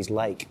Japanese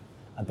lake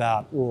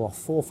about 4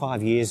 or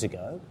 5 years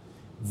ago,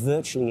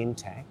 virtually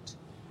intact,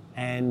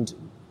 and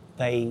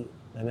they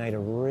made a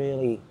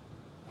really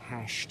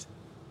hashed,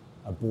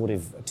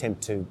 abortive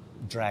attempt to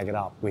drag it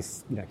up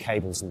with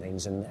cables and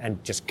things,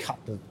 and just cut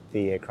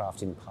the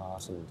aircraft in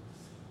part and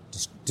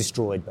just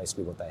destroyed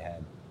basically what they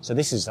had. So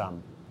this is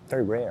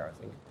very rare, I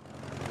think.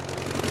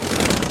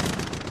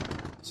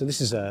 So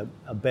this is a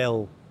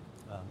Bell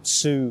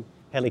Sioux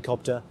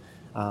helicopter,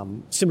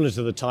 similar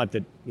to the type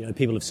that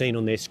people have seen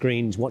on their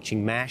screens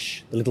watching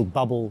MASH, the little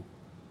bubble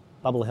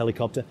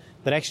helicopter.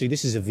 But actually,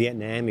 this is a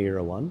Vietnam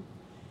era one,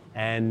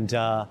 and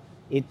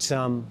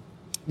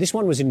this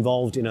one was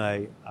involved in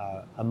a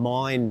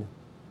mine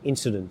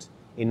incident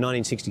in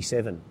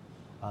 1967.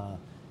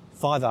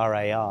 5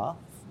 RAR,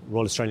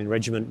 Royal Australian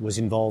Regiment, was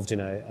involved in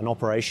an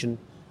operation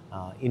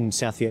in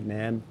South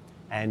Vietnam,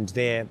 and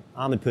their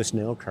armoured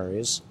personnel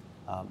carriers.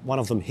 One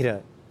of them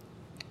hit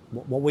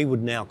what we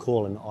would now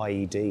call an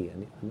IED,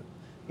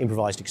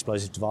 improvised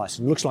explosive device.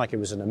 It looks like it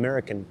was an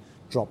American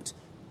dropped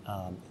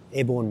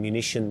airborne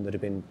munition that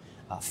had been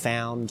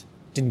found,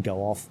 didn't go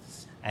off,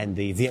 and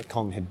the Viet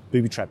Cong had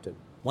booby-trapped it.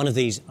 One of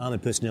these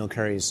armoured personnel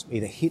carriers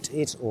either hit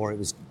it or it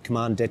was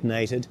command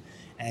detonated,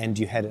 and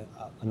you had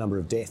a number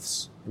of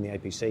deaths in the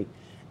APC.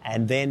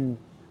 And then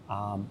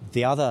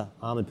the other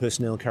armoured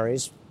personnel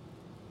carriers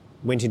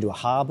went into a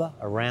harbour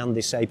around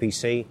this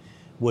APC,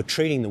 were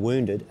treating the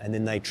wounded, and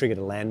then they triggered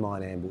a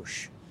landmine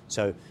ambush.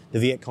 So the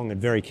Viet Cong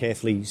had very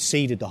carefully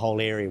seeded the whole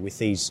area with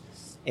these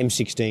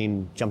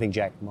M16 jumping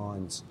jack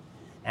mines.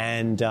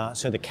 And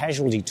so the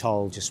casualty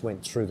toll just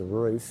went through the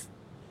roof,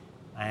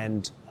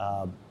 and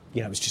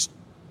it was just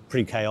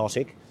pretty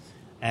chaotic,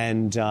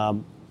 and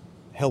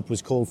help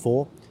was called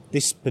for.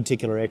 This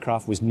particular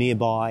aircraft was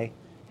nearby,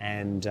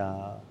 and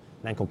a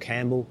man called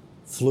Campbell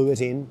flew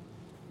it in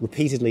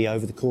repeatedly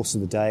over the course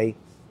of the day.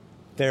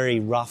 Very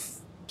rough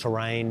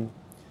terrain,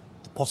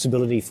 the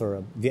possibility for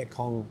a Viet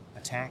Cong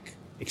attack,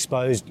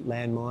 exposed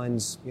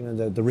landmines,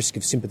 the risk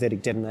of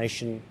sympathetic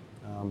detonation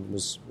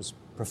was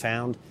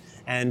profound.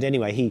 And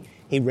anyway,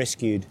 he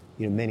rescued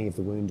many of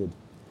the wounded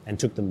and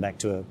took them back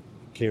to a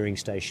clearing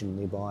station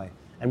nearby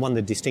and won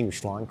the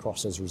Distinguished Flying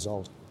Cross as a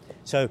result.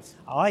 So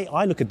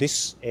I look at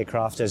this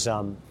aircraft as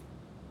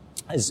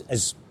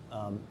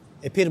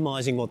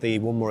epitomising what the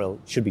War Memorial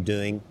should be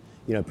doing,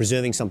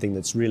 preserving something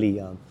that's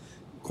really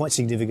quite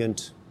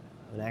significant,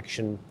 an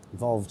action,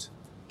 involved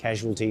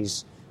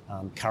casualties,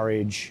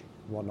 courage,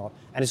 and whatnot.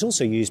 And it's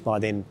also used by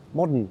then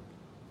modern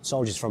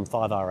soldiers from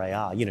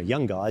 5RAR,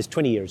 young guys,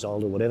 20 years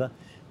old or whatever.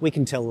 We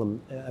can tell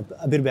them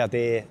a bit about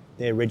their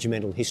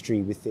regimental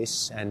history with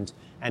this, and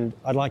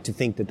I'd like to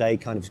think that they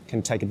kind of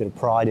can take a bit of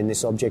pride in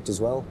this object as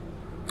well.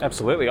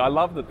 Absolutely. I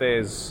love that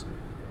there's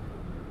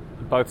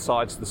both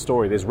sides to the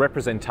story. There's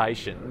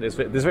representation. There's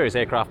various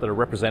aircraft that are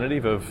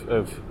representative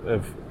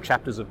of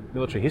chapters of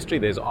military history.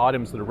 There's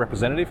items that are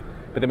representative,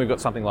 but then we've got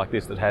something like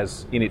this that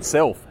has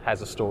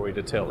a story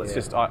to tell. It's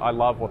just, I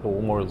love what the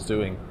War Memorial is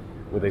doing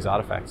with these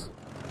artefacts.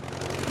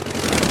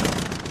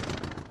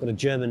 Got a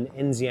German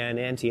Enzian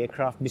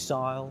anti-aircraft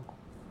missile.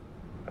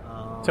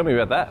 Tell me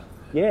about that.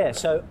 Yeah,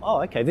 so,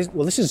 okay.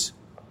 This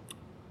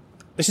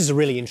is a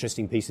really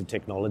interesting piece of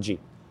technology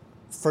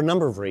for a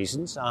number of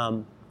reasons.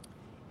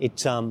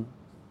 It's a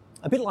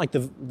bit like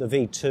the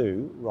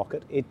V2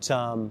 rocket.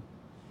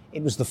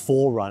 It was the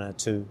forerunner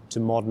to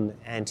modern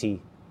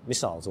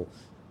anti-missiles or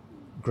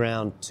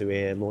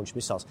ground-to-air launch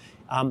missiles.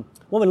 What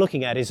we're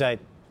looking at is a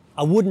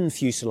wooden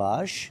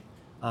fuselage,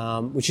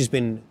 which has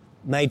been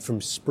made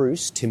from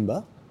spruce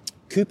timber,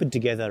 coopered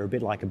together a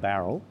bit like a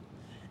barrel,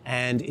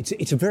 and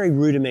it's a very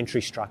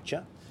rudimentary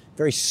structure,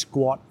 very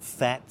squat,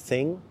 fat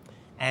thing,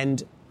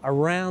 and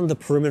around the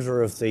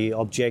perimeter of the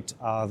object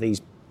are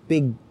these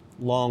big,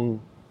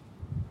 long,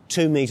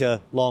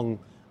 2-metre long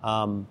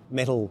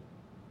metal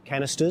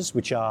canisters,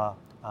 which are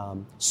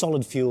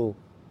solid fuel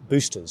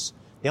boosters.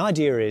 The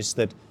idea is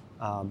that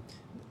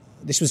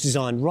this was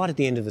designed right at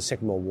the end of the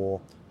Second World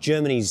War.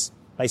 Germany's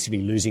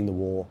basically losing the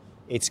war.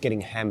 It's getting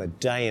hammered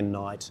day and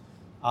night.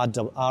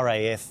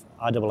 RAF,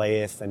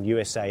 RAAF and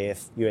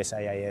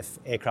USAAF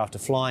aircraft are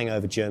flying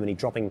over Germany,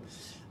 dropping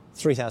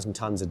 3,000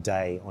 tonnes a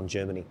day on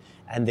Germany.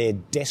 And they're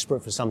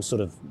desperate for some sort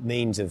of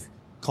means of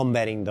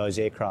combating those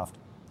aircraft.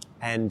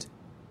 And,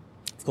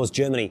 of course,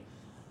 Germany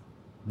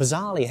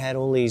bizarrely had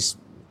all these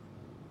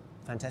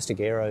fantastic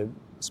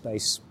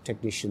aerospace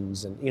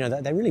technicians, and,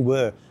 they really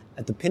were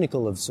at the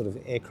pinnacle of sort of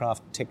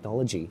aircraft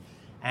technology.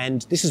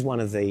 And this is one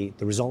of the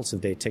results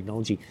of their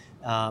technology.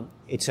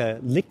 It's a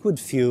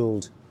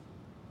liquid-fueled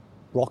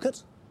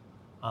rocket,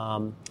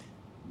 but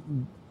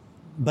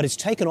it's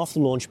taken off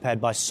the launch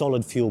pad by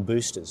solid fuel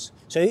boosters.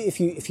 So if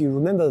you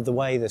remember the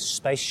way the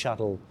space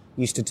shuttle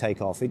used to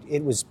take off,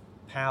 it was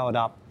powered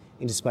up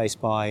into space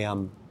by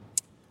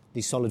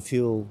these solid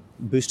fuel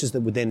boosters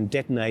that would then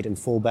detonate and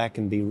fall back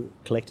and be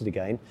collected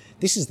again.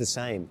 This is the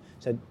same.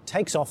 So it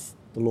takes off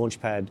the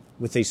launch pad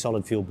with these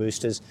solid fuel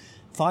boosters.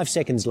 5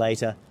 seconds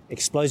later,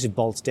 explosive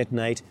bolts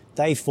detonate,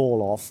 they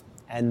fall off,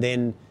 and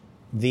then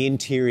the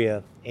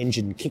interior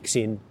engine kicks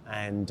in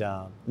and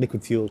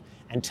liquid fueled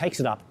and takes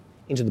it up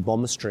into the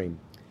bomber stream.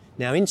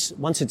 Now,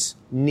 once it's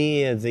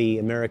near the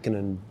American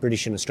and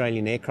British and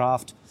Australian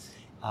aircraft,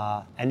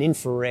 an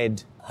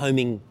infrared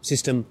homing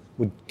system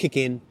would kick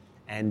in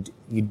and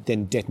you'd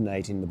then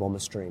detonate in the bomber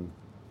stream.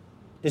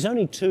 There's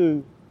only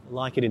 2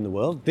 like it in the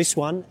world, this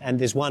one, and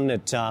there's one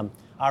at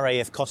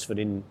RAF Cosford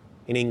in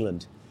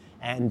England,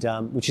 and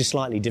which is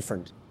slightly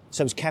different.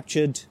 So it was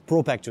captured,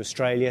 brought back to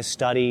Australia,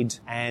 studied,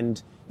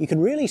 and you can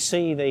really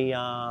see the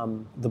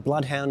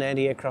Bloodhound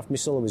anti-aircraft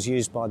missile that was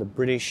used by the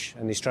British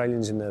and the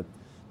Australians in the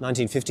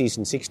 1950s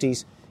and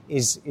 60s.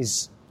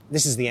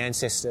 This is the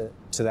ancestor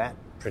to that,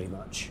 pretty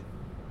much.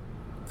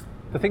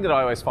 The thing that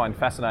I always find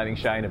fascinating,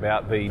 Shane,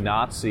 about the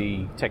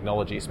Nazi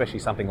technology, especially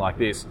something like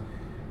this,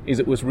 is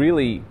it was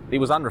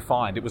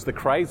unrefined. It was the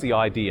crazy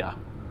idea.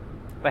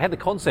 They had the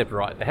concept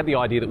right. They had the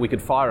idea that we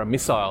could fire a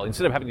missile.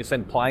 Instead of having to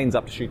send planes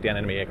up to shoot down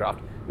enemy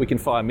aircraft, we can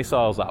fire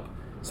missiles up.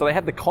 So they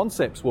had the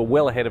concepts were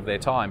well ahead of their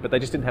time, but they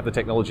just didn't have the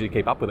technology to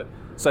keep up with it.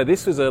 So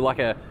this was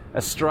a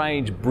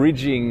strange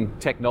bridging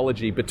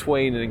technology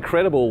between an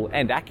incredible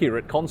and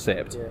accurate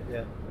concept,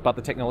 but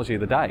the technology of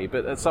the day.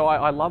 But so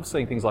I love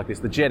seeing things like this.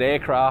 The jet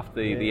aircraft,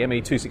 the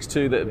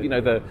ME-262,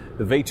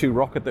 the V2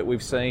 rocket that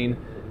we've seen.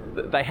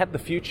 They had the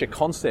future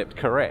concept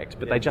correct,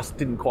 but they just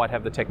didn't quite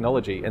have the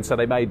technology, and so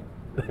they made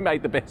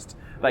the best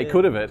they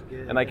could of it,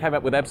 and they came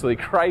up with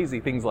absolutely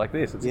crazy things like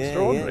this. It's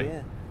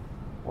extraordinary.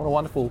 What a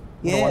wonderful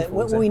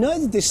well, we know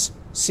that this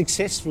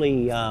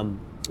successfully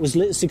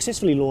was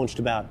successfully launched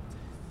about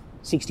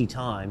 60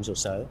 times or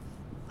so,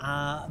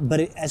 but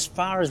as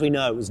far as we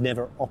know, it was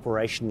never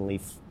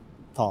operationally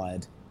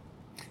fired.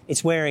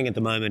 It's wearing at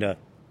the moment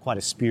quite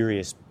a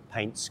spurious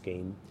paint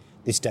scheme.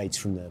 This dates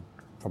from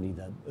probably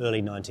the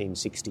early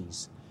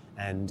 1960s,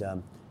 and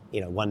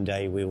one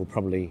day we will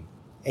probably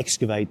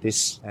excavate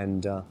this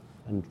and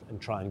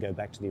try and go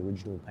back to the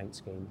original paint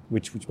scheme,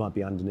 which might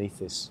be underneath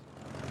this.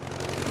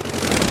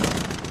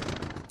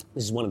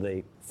 This is one of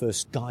the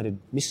first guided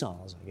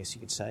missiles, I guess you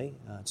could say.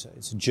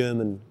 It's a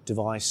German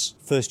device,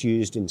 first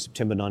used in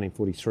September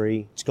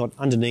 1943. It's got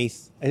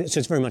underneath, so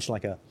it's very much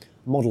like a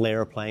model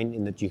aeroplane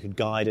in that you could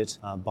guide it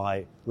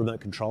by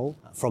remote control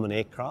from an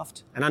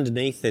aircraft. And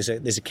underneath there's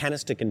a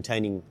canister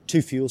containing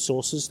 2 fuel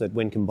sources that,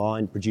 when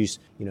combined, produce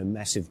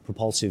massive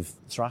propulsive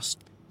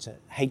thrust. It's a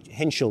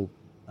Henschel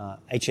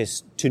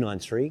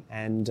HS-293,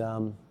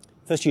 and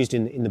first used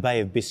in the Bay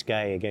of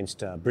Biscay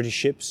against British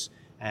ships,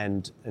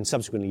 and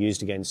subsequently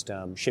used against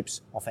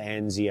ships off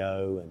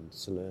Anzio and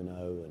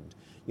Salerno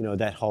and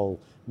that whole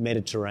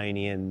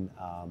Mediterranean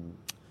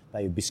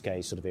Bay of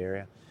Biscay sort of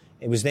area.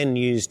 It was then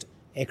used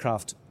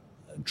aircraft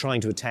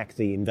trying to attack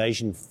the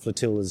invasion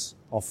flotillas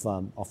off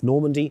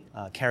Normandy,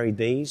 carried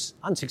these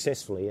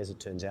unsuccessfully, as it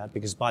turns out,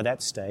 because by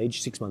that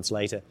stage, 6 months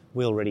later,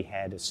 we already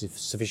had a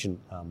sufficient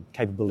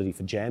capability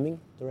for jamming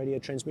the radio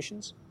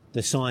transmissions.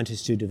 The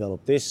scientists who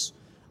developed this,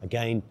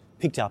 again,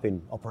 picked up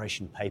in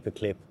Operation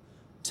Paperclip,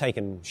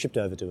 shipped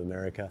over to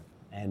America,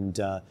 and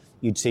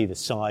you'd see the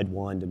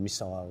Sidewinder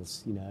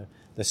missiles.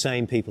 The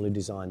same people who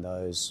designed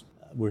those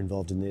were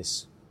involved in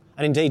this.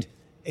 And indeed,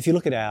 if you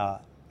look at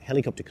our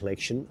helicopter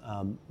collection,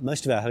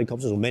 most of our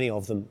helicopters, or many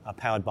of them, are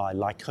powered by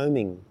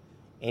Lycoming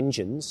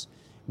engines,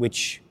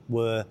 which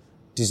were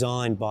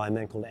designed by a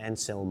man called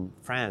Anselm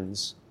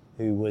Franz,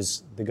 who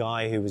was the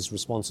guy who was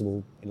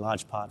responsible in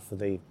large part for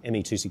the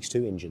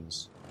ME-262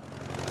 engines.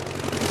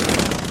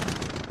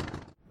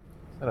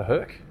 Is that a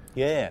Herc?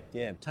 Yeah,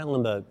 tail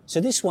number.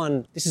 So this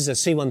is a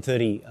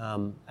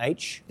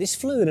C-130H. This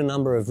flew in a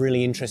number of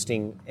really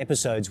interesting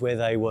episodes where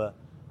they were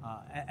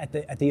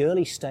at the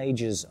early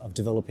stages of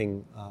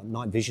developing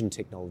night vision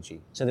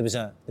technology. So there was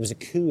a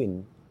coup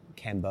in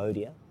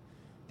Cambodia.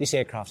 This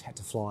aircraft had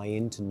to fly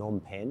into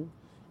Phnom Penh,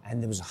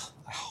 and there was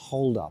a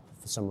hold-up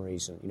for some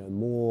reason.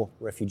 More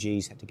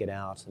refugees had to get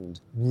out, and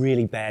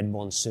really bad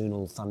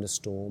monsoonal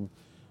thunderstorm.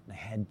 They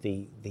had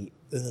the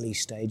early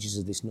stages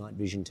of this night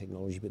vision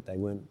technology, but they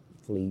weren't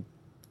fully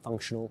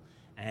functional.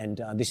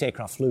 And this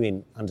aircraft flew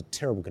in under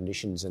terrible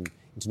conditions and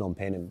into Phnom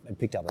Penh and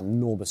picked up an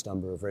enormous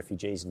number of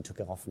refugees and took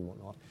off and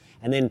whatnot.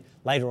 And then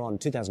later on,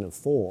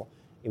 2004,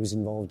 it was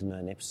involved in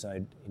an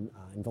episode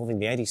involving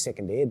the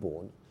 82nd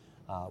Airborne,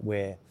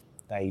 where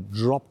they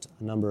dropped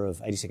a number of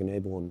 82nd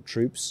Airborne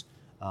troops.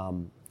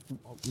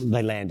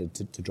 They landed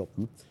to drop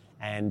them,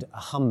 and a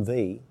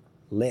Humvee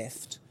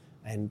left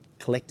and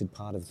collected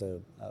part of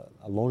the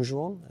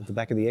longeron at the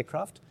back of the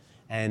aircraft.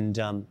 And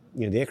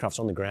the aircraft's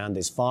on the ground,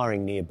 there's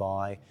firing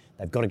nearby,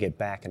 they've got to get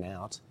back and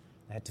out.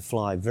 They had to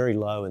fly very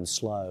low and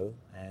slow,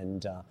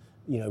 and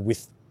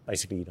with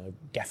basically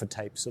gaffer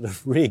tape sort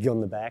of rig on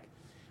the back.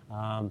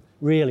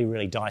 Really,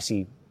 really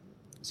dicey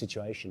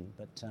situation.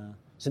 But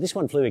so this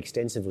one flew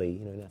extensively,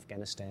 in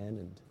Afghanistan,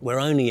 and we're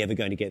only ever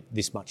going to get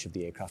this much of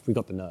the aircraft. We've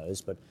got the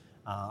nose, but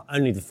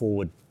only the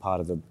forward part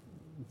of the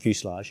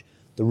fuselage.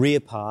 The rear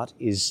part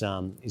is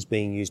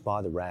being used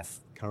by the RAF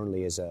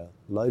currently as a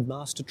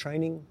loadmaster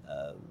training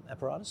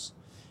apparatus.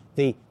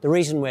 The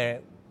reason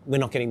we're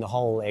not getting the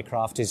whole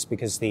aircraft is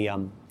because the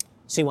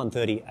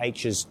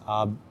C-130Hs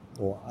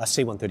or a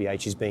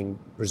C-130H is being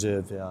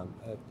preserved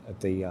at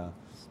the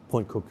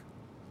Point Cook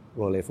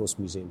Royal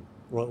Australian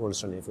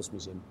Air Force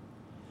Museum.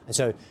 And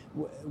so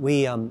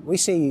we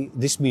see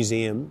this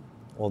museum,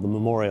 or the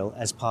memorial,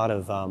 as part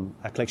of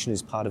our collection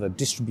is part of a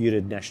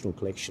distributed national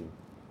collection,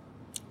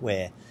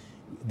 where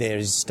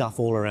there's stuff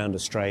all around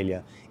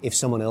Australia. If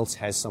someone else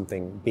has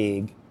something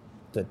big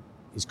that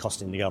is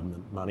costing the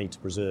government money to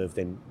preserve,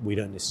 then we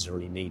don't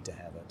necessarily need to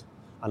have it,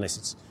 unless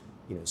it's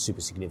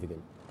super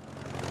significant.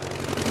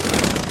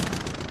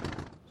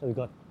 So we've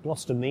got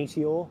Gloucester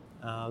Meteor.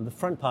 The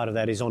front part of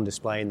that is on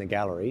display in the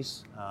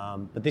galleries.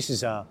 But this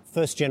is a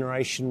first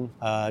generation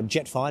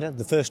jet fighter,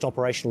 the first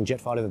operational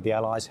jet fighter that the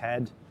Allies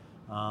had,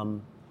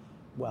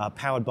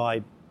 powered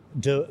by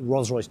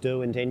Rolls-Royce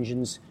Derwent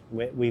engines.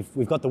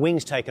 We've got the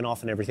wings taken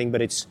off and everything,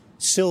 but it's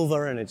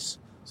silver and it's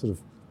sort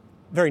of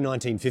very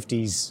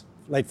 1950s,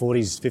 late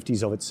 40s,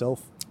 50s of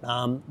itself.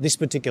 This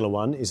particular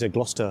one is a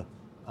Gloucester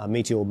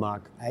Meteor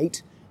Mark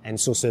 8, and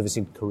saw service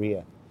in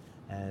Korea.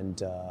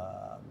 And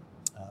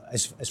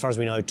as far as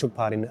we know, took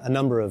part in a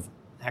number of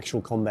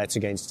actual combats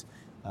against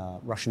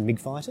Russian MiG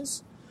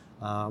fighters,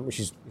 which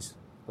is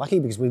lucky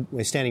because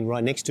we're standing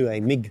right next to a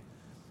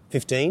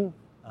MiG-15,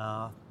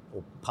 or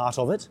part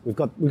of it. We've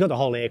got the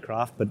whole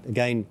aircraft, but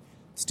again,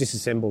 it's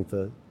disassembled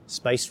for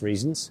space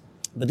reasons.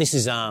 But this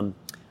is a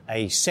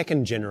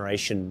second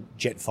generation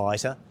jet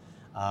fighter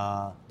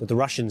that the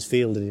Russians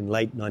fielded in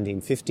late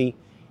 1950,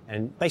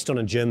 and based on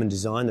a German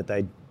design that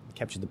they'd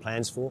captured the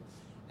plans for.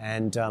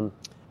 And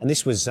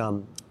this was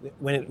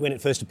when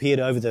it first appeared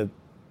over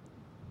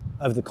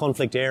the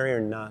conflict area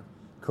in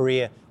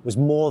Korea, was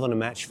more than a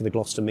match for the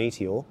Gloster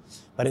Meteor.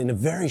 But in a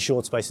very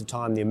short space of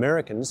time, the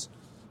Americans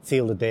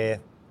fielded their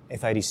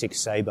F-86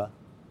 Sabre,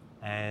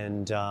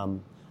 and I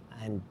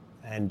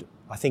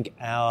think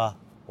our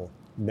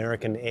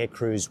American air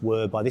crews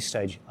were by this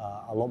stage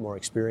a lot more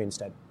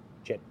experienced at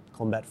jet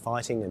combat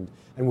fighting, and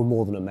were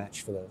more than a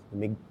match for the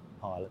MiG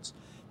pilots.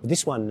 But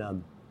this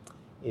one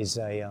is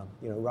a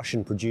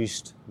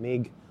Russian-produced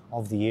MiG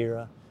of the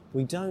era.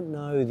 We don't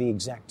know the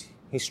exact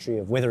history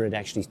of whether it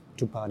actually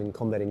took part in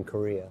combat in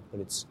Korea, but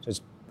it's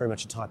very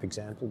much a type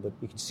example. But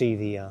you can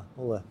see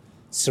all the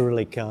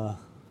Cyrillic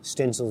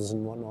stencils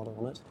and whatnot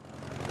on it.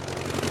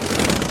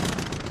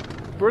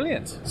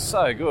 Brilliant.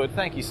 So good.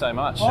 Thank you so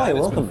much. Oh, you're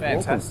it's welcome.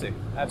 been fantastic.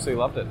 Welcome. Absolutely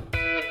loved it.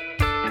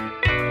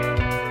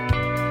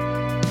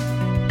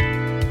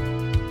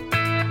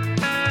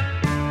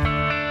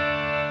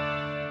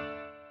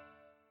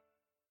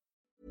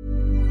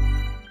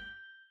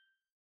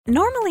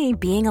 Normally,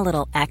 being a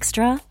little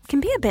extra can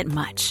be a bit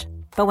much.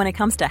 But when it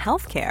comes to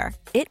healthcare,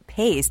 it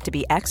pays to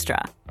be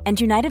extra. And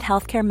United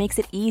Healthcare makes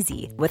it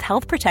easy with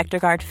Health Protector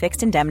Guard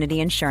fixed indemnity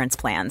insurance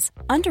plans.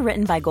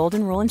 Underwritten by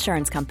Golden Rule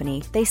Insurance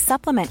Company, they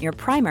supplement your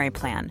primary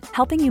plan,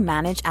 helping you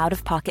manage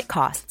out-of-pocket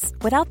costs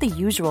without the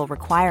usual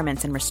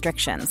requirements and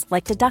restrictions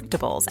like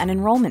deductibles and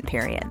enrollment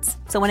periods.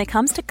 So when it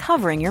comes to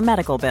covering your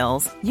medical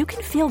bills, you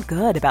can feel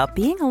good about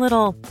being a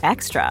little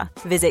extra.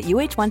 Visit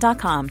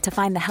UH1.com to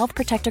find the Health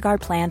Protector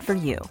Guard plan for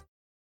you.